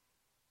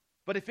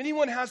 But if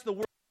anyone has the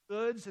world's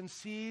goods and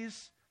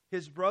sees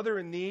his brother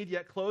in need,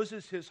 yet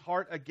closes his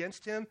heart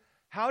against him,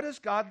 how does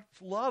God's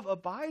love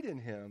abide in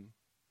him?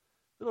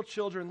 Little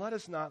children, let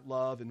us not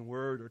love in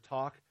word or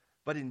talk,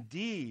 but in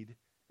deed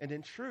and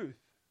in truth."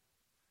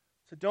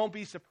 So don't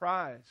be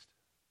surprised.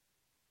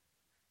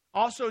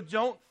 Also,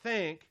 don't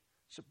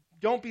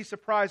be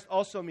surprised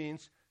also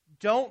means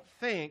don't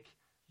think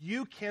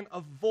you can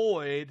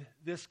avoid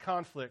this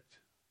conflict.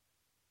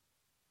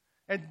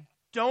 And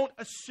don't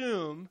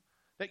assume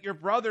that your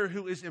brother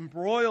who is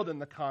embroiled in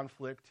the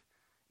conflict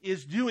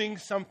is doing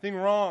something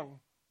wrong.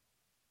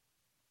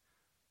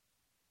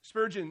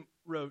 Spurgeon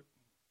wrote,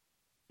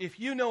 "If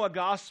you know a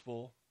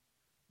gospel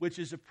which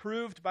is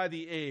approved by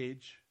the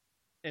age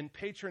and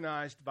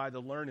patronized by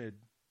the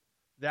learned,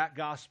 that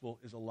gospel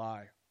is a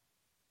lie."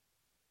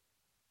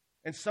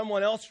 And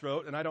someone else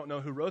wrote, and I don't know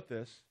who wrote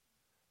this,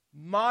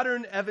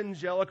 "Modern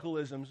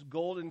evangelicalism's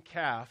golden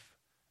calf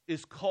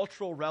is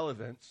cultural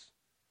relevance,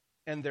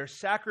 and their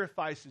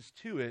sacrifices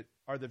to it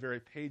are the very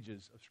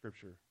pages of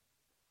Scripture."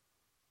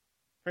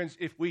 Friends,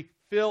 if we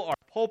fill our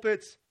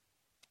pulpits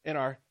and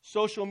our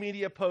social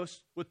media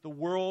posts with the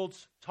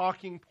world's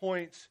talking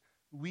points,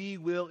 we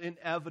will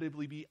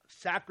inevitably be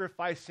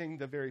sacrificing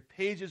the very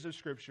pages of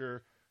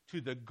Scripture to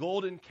the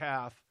golden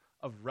calf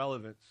of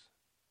relevance.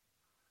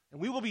 And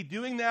we will be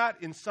doing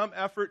that in some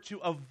effort to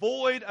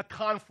avoid a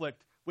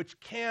conflict which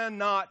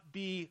cannot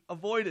be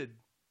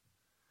avoided.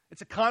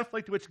 It's a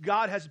conflict which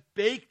God has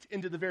baked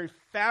into the very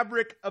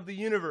fabric of the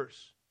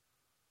universe.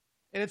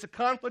 And it's a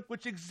conflict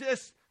which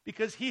exists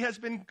because he has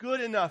been good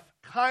enough,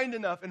 kind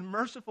enough, and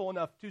merciful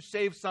enough to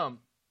save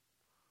some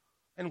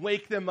and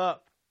wake them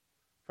up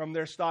from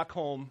their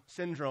Stockholm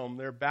syndrome,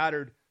 their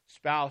battered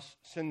spouse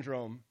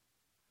syndrome.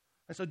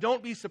 And so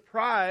don't be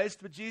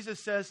surprised, but Jesus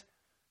says,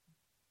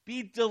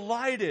 be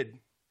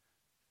delighted,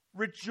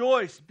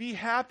 rejoice, be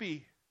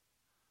happy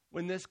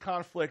when this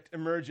conflict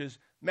emerges.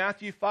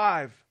 Matthew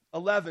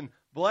 5:11,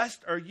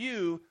 "Blessed are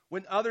you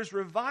when others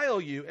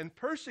revile you and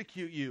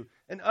persecute you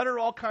and utter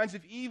all kinds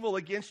of evil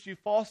against you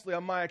falsely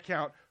on my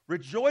account.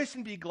 Rejoice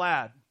and be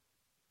glad,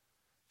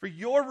 for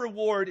your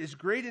reward is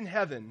great in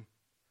heaven,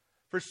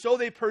 for so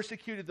they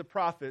persecuted the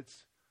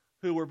prophets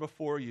who were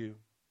before you."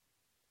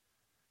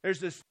 There's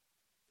this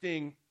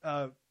thing,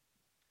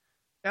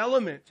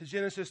 element to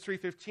Genesis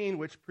 3:15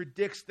 which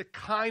predicts the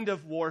kind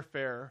of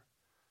warfare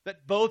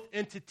that both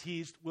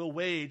entities will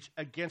wage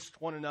against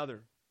one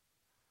another.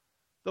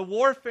 The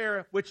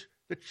warfare which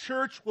the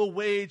church will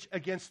wage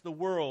against the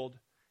world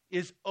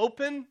is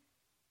open,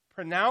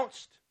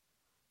 pronounced,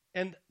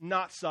 and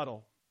not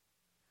subtle.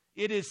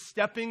 It is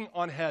stepping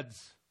on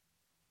heads.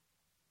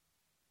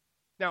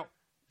 Now,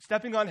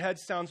 stepping on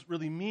heads sounds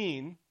really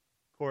mean,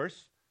 of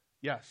course.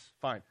 Yes,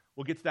 fine.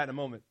 We'll get to that in a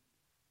moment.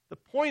 The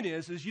point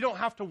is you don't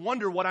have to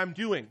wonder what I'm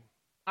doing.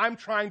 I'm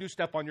trying to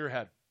step on your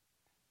head.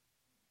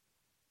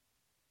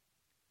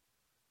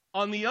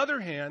 On the other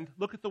hand,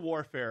 look at the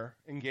warfare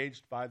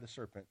engaged by the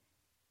serpent.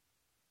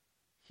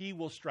 He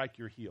will strike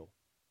your heel.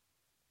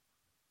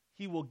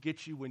 He will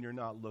get you when you're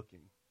not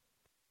looking,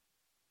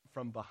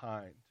 from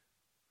behind.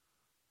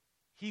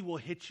 He will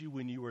hit you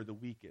when you are the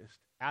weakest,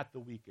 at the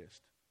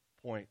weakest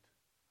point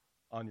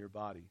on your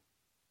body.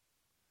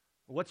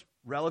 What's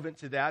relevant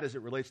to that as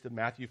it relates to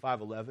Matthew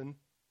 5:11?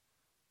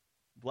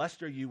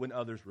 Blessed are you when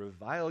others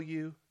revile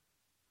you,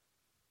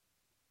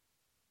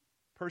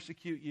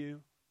 persecute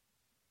you,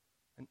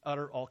 and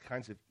utter all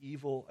kinds of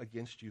evil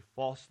against you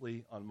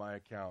falsely on my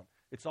account.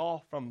 It's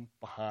all from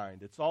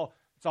behind. It's all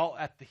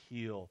at the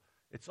heel.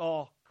 It's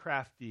all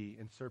crafty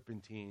and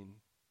serpentine.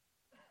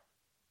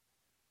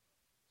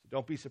 So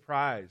don't be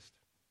surprised.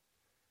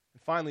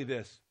 And finally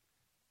this,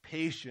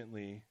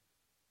 patiently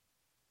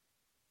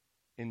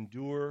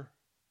endure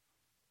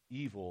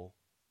evil.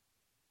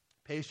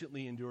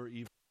 Patiently endure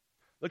evil.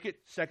 Look at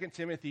 2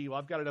 Timothy. Well,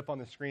 I've got it up on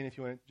the screen if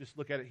you want to just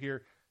look at it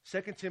here.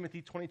 2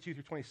 Timothy 22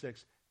 through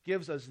 26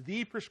 gives us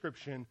the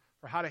prescription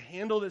for how to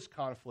handle this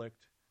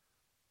conflict.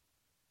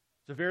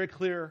 It's a very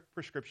clear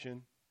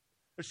prescription.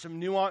 There's some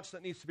nuance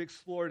that needs to be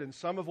explored in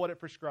some of what it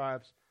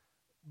prescribes,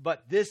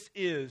 but this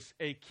is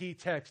a key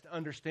text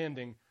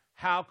understanding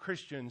how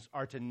Christians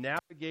are to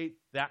navigate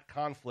that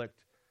conflict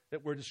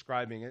that we're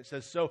describing. It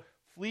says, so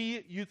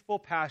flee youthful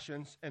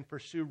passions and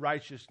pursue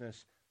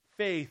righteousness,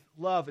 faith,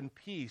 love, and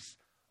peace,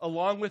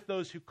 along with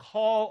those who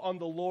call on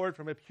the Lord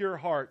from a pure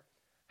heart.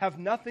 Have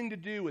nothing to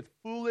do with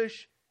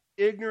foolish,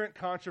 ignorant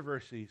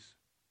controversies.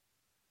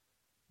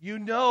 You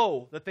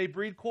know that they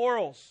breed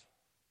quarrels.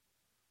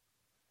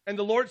 And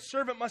the Lord's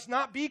servant must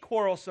not be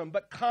quarrelsome,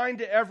 but kind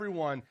to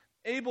everyone,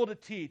 able to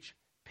teach,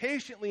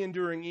 patiently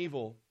enduring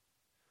evil,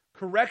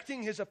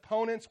 correcting his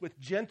opponents with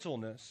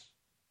gentleness.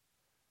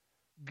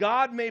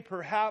 God may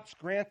perhaps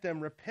grant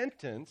them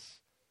repentance,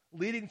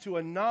 leading to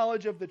a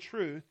knowledge of the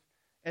truth.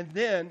 And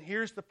then,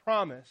 here's the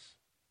promise.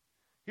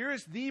 Here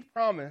is the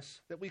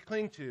promise that we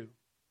cling to,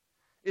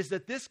 is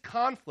that this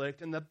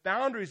conflict and the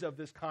boundaries of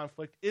this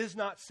conflict is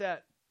not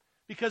set.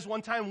 Because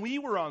one time we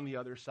were on the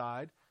other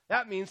side,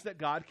 that means that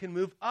God can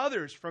move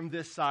others from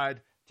this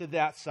side to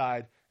that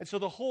side. And so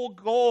the whole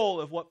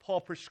goal of what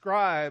Paul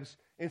prescribes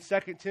in 2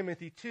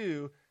 Timothy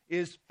 2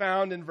 is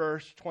found in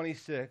verse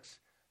 26,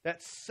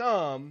 that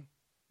some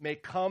may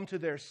come to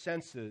their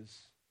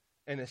senses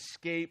and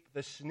escape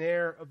the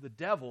snare of the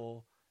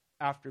devil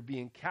after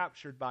being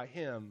captured by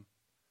him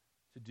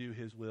to do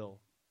his will.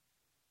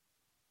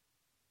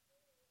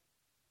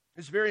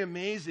 It's very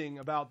amazing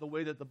about the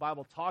way that the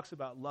Bible talks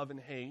about love and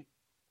hate.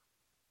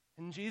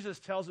 And Jesus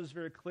tells us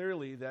very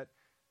clearly that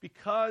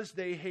because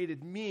they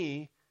hated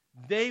me,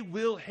 they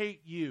will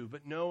hate you.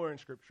 But nowhere in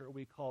Scripture are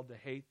we called to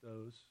hate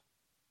those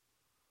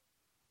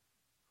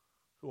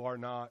who are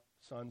not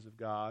sons of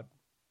God.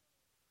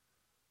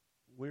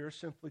 We're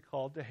simply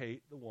called to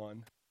hate the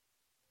one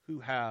who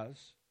has,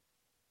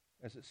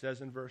 as it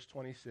says in verse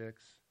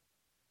 26,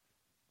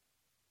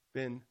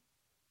 been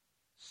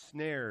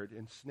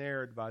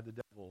ensnared by the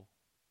devil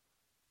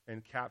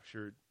and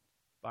captured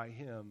by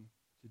him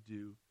to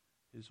do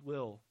his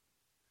will.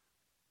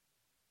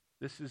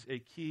 This is a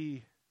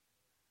key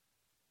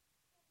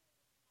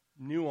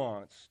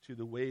nuance to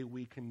the way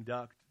we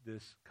conduct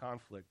this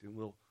conflict, and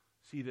we'll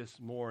see this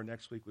more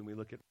next week when we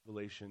look at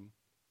Revelation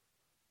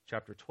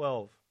chapter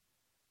 12,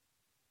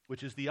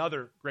 which is the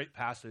other great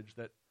passage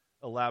that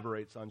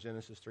elaborates on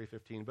Genesis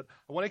 3:15. But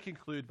I want to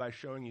conclude by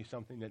showing you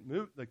something that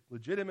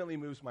legitimately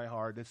moves my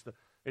heart.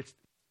 It's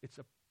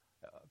a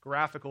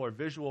graphical or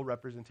visual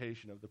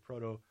representation of the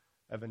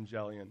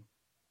proto-evangelion.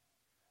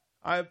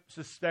 I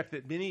suspect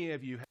that many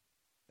of you have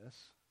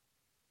this,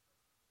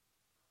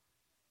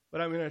 but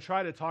I'm going to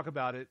try to talk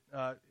about it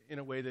in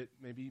a way that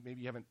maybe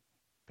you haven't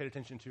paid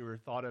attention to or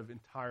thought of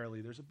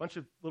entirely. There's a bunch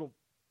of little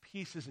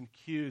pieces and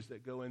cues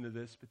that go into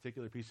this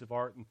particular piece of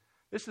art, and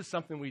this is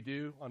something we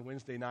do on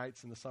Wednesday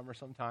nights in the summer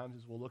sometimes,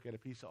 is we'll look at a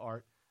piece of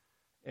art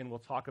and we'll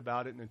talk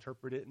about it and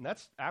interpret it. And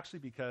that's actually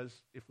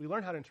because if we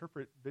learn how to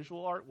interpret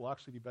visual art, we'll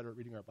actually be better at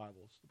reading our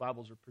Bibles. The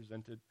Bibles are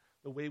presented,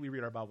 the way we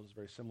read our Bibles is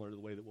very similar to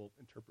the way that we'll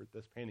interpret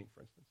this painting, for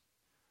instance.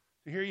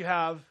 So here you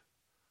have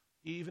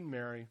Eve and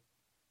Mary,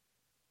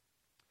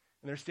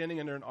 and they're standing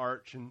under an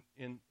arch, and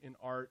in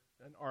art,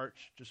 an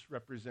arch just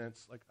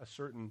represents like a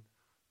certain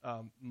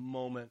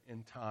moment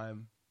in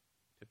time.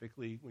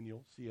 Typically, when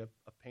you'll see a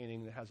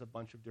painting that has a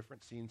bunch of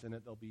different scenes in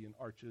it, there'll be in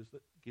arches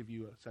that give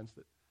you a sense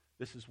that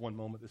this is one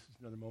moment, this is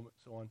another moment,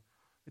 so on.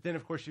 But then,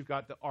 of course, you've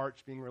got the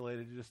arch being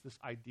related to just this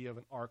idea of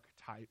an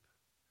archetype.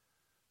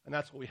 And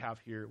that's what we have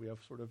here. We have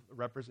sort of a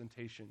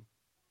representation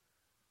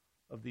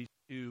of these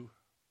two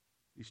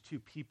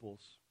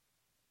peoples.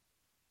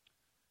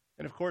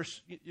 And of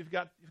course, you've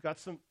got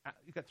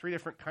three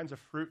different kinds of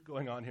fruit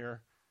going on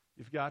here.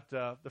 You've got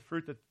the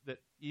fruit that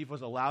Eve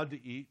was allowed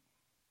to eat.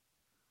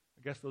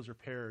 I guess those are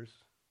pears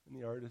in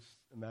the artist's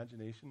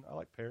imagination. I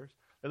like pears.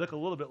 They look a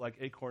little bit like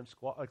acorn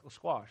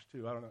squash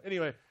too. I don't know.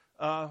 Anyway,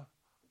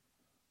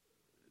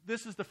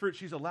 this is the fruit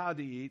she's allowed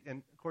to eat,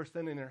 and of course,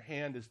 then in her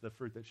hand is the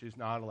fruit that she's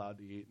not allowed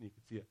to eat, and you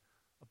can see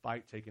a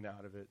bite taken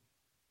out of it.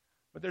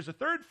 But there's a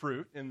third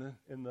fruit in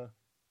the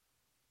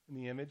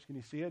image. Can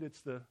you see it?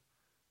 It's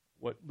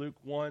what Luke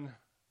 1,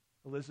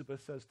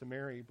 Elizabeth says to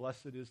Mary,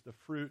 "Blessed is the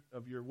fruit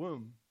of your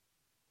womb."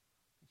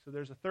 So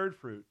there's a third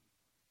fruit.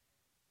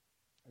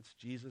 It's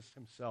Jesus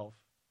himself.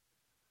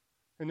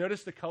 And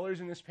notice the colors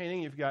in this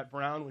painting. You've got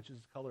brown, which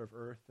is the color of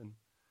earth, and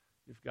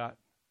you've got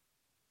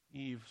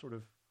Eve sort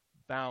of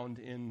bound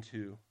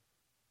into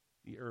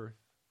the earth.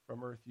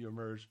 From earth you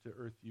emerge, to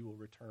earth you will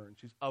return.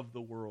 She's of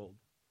the world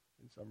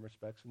in some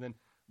respects. And then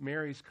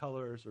Mary's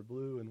colors are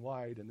blue and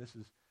white, and this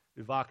is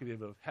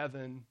evocative of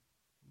heaven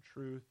and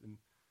truth and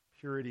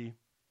purity.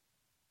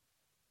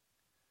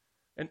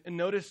 And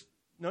notice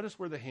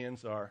where the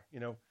hands are.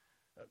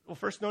 Well,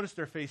 first notice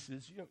their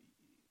faces.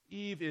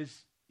 Eve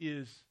is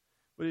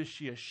what is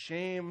she?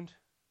 Ashamed,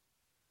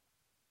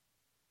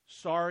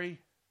 sorry,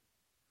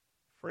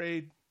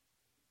 afraid.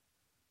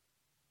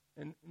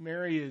 And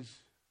Mary is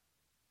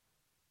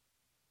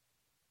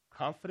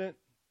confident,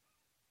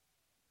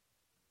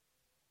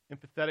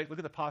 empathetic. Look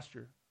at the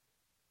posture.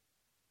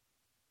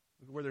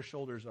 Look at where their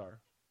shoulders are.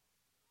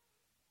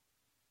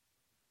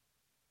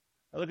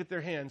 Now look at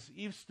their hands.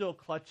 Eve's still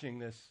clutching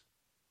this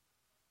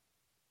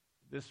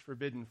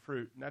forbidden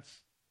fruit, and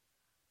that's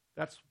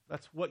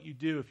what you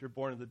do if you're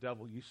born of the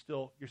devil.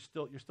 You're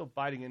still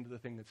biting into the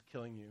thing that's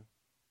killing you.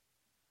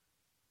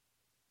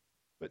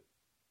 But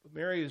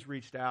Mary has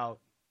reached out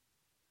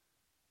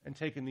and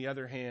taken the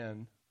other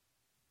hand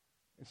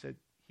and said,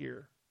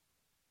 "Here,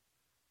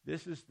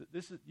 this is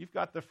you've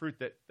got the fruit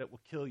that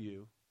will kill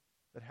you,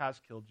 that has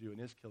killed you and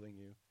is killing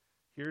you.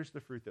 Here's the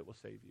fruit that will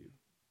save you.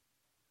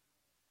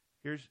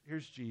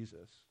 Here's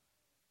Jesus."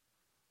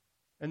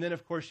 And then,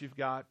 of course, you've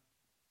got,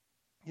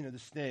 the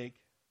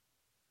snake,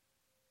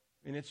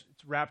 and it's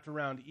wrapped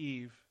around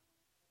Eve,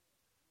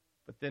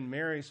 but then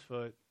Mary's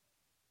foot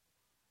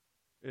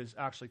is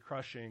actually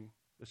crushing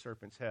the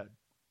serpent's head.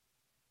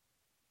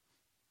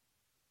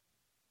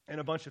 And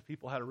a bunch of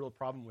people had a real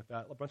problem with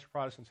that. A bunch of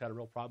Protestants had a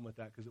real problem with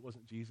that because it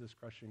wasn't Jesus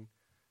crushing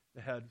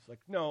the head. It's like,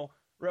 no,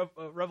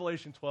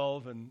 Revelation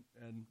 12 and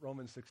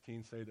Romans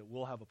 16 say that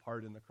we'll have a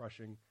part in the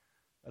crushing.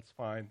 That's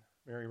fine.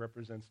 Mary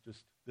represents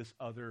just this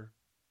other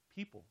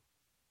people.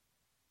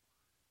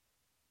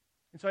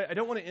 And so I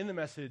don't want to end the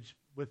message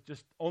with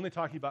just only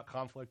talking about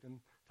conflict and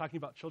talking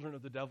about children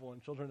of the devil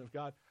and children of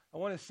God. I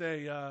want to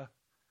say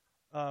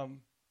God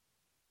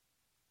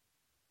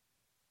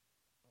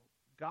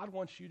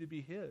wants you to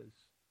be his.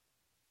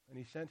 And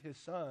he sent his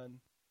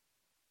son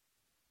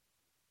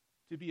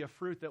to be a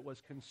fruit that was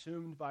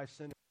consumed by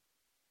sin,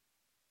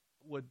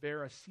 would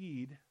bear a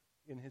seed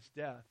in his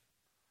death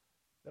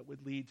that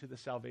would lead to the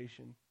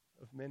salvation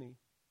of many.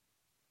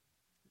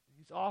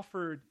 He's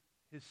offered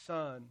his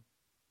son.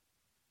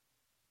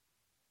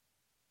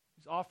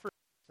 He's offered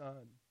his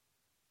son.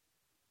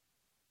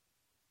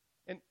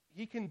 And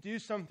he can do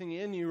something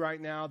in you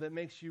right now that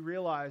makes you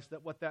realize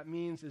that what that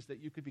means is that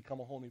you could become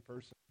a whole new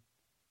person.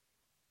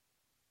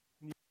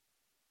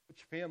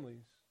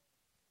 Families.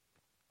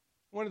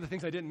 One of the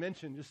things I didn't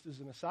mention, just as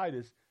an aside,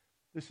 is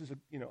this is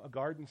a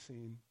garden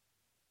scene.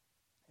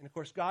 And of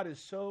course, God is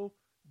so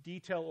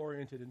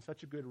detail-oriented and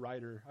such a good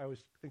writer. I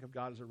always think of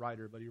God as a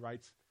writer, but he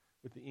writes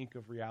with the ink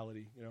of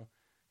reality.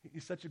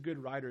 He's such a good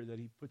writer that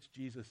he puts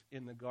Jesus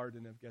in the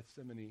Garden of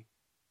Gethsemane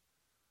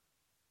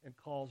and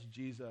calls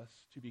Jesus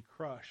to be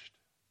crushed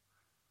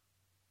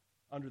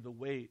under the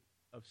weight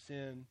of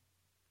sin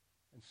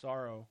and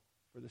sorrow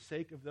for the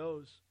sake of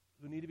those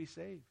who need to be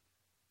saved.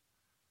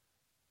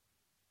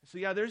 So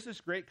there's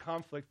this great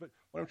conflict, but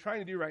what I'm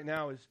trying to do right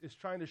now is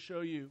trying to show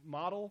you,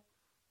 model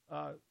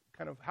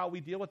kind of how we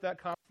deal with that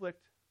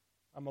conflict.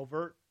 I'm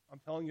overt. I'm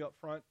telling you up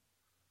front.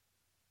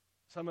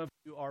 Some of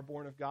you are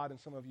born of God and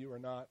some of you are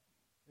not.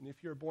 And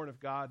if you're born of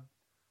God,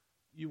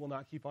 you will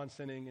not keep on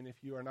sinning. And if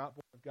you are not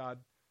born of God,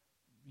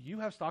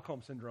 you have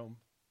Stockholm Syndrome.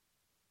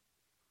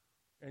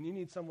 And you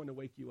need someone to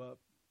wake you up.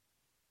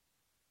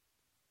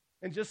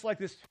 And just like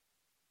this,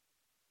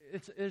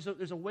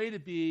 there's a way to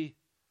be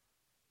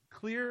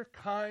clear,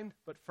 kind,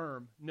 but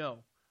firm. No.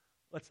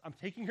 I'm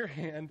taking your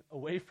hand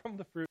away from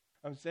the fruit.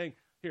 I'm saying,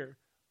 here,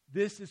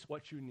 this is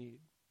what you need.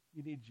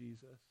 You need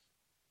Jesus,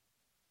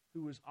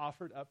 who was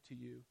offered up to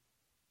you.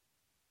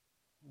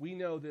 We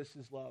know this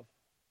is love,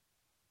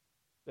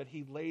 that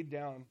he laid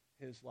down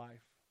his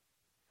life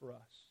for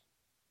us.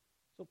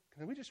 So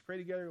can we just pray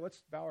together?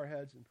 Let's bow our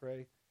heads and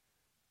pray.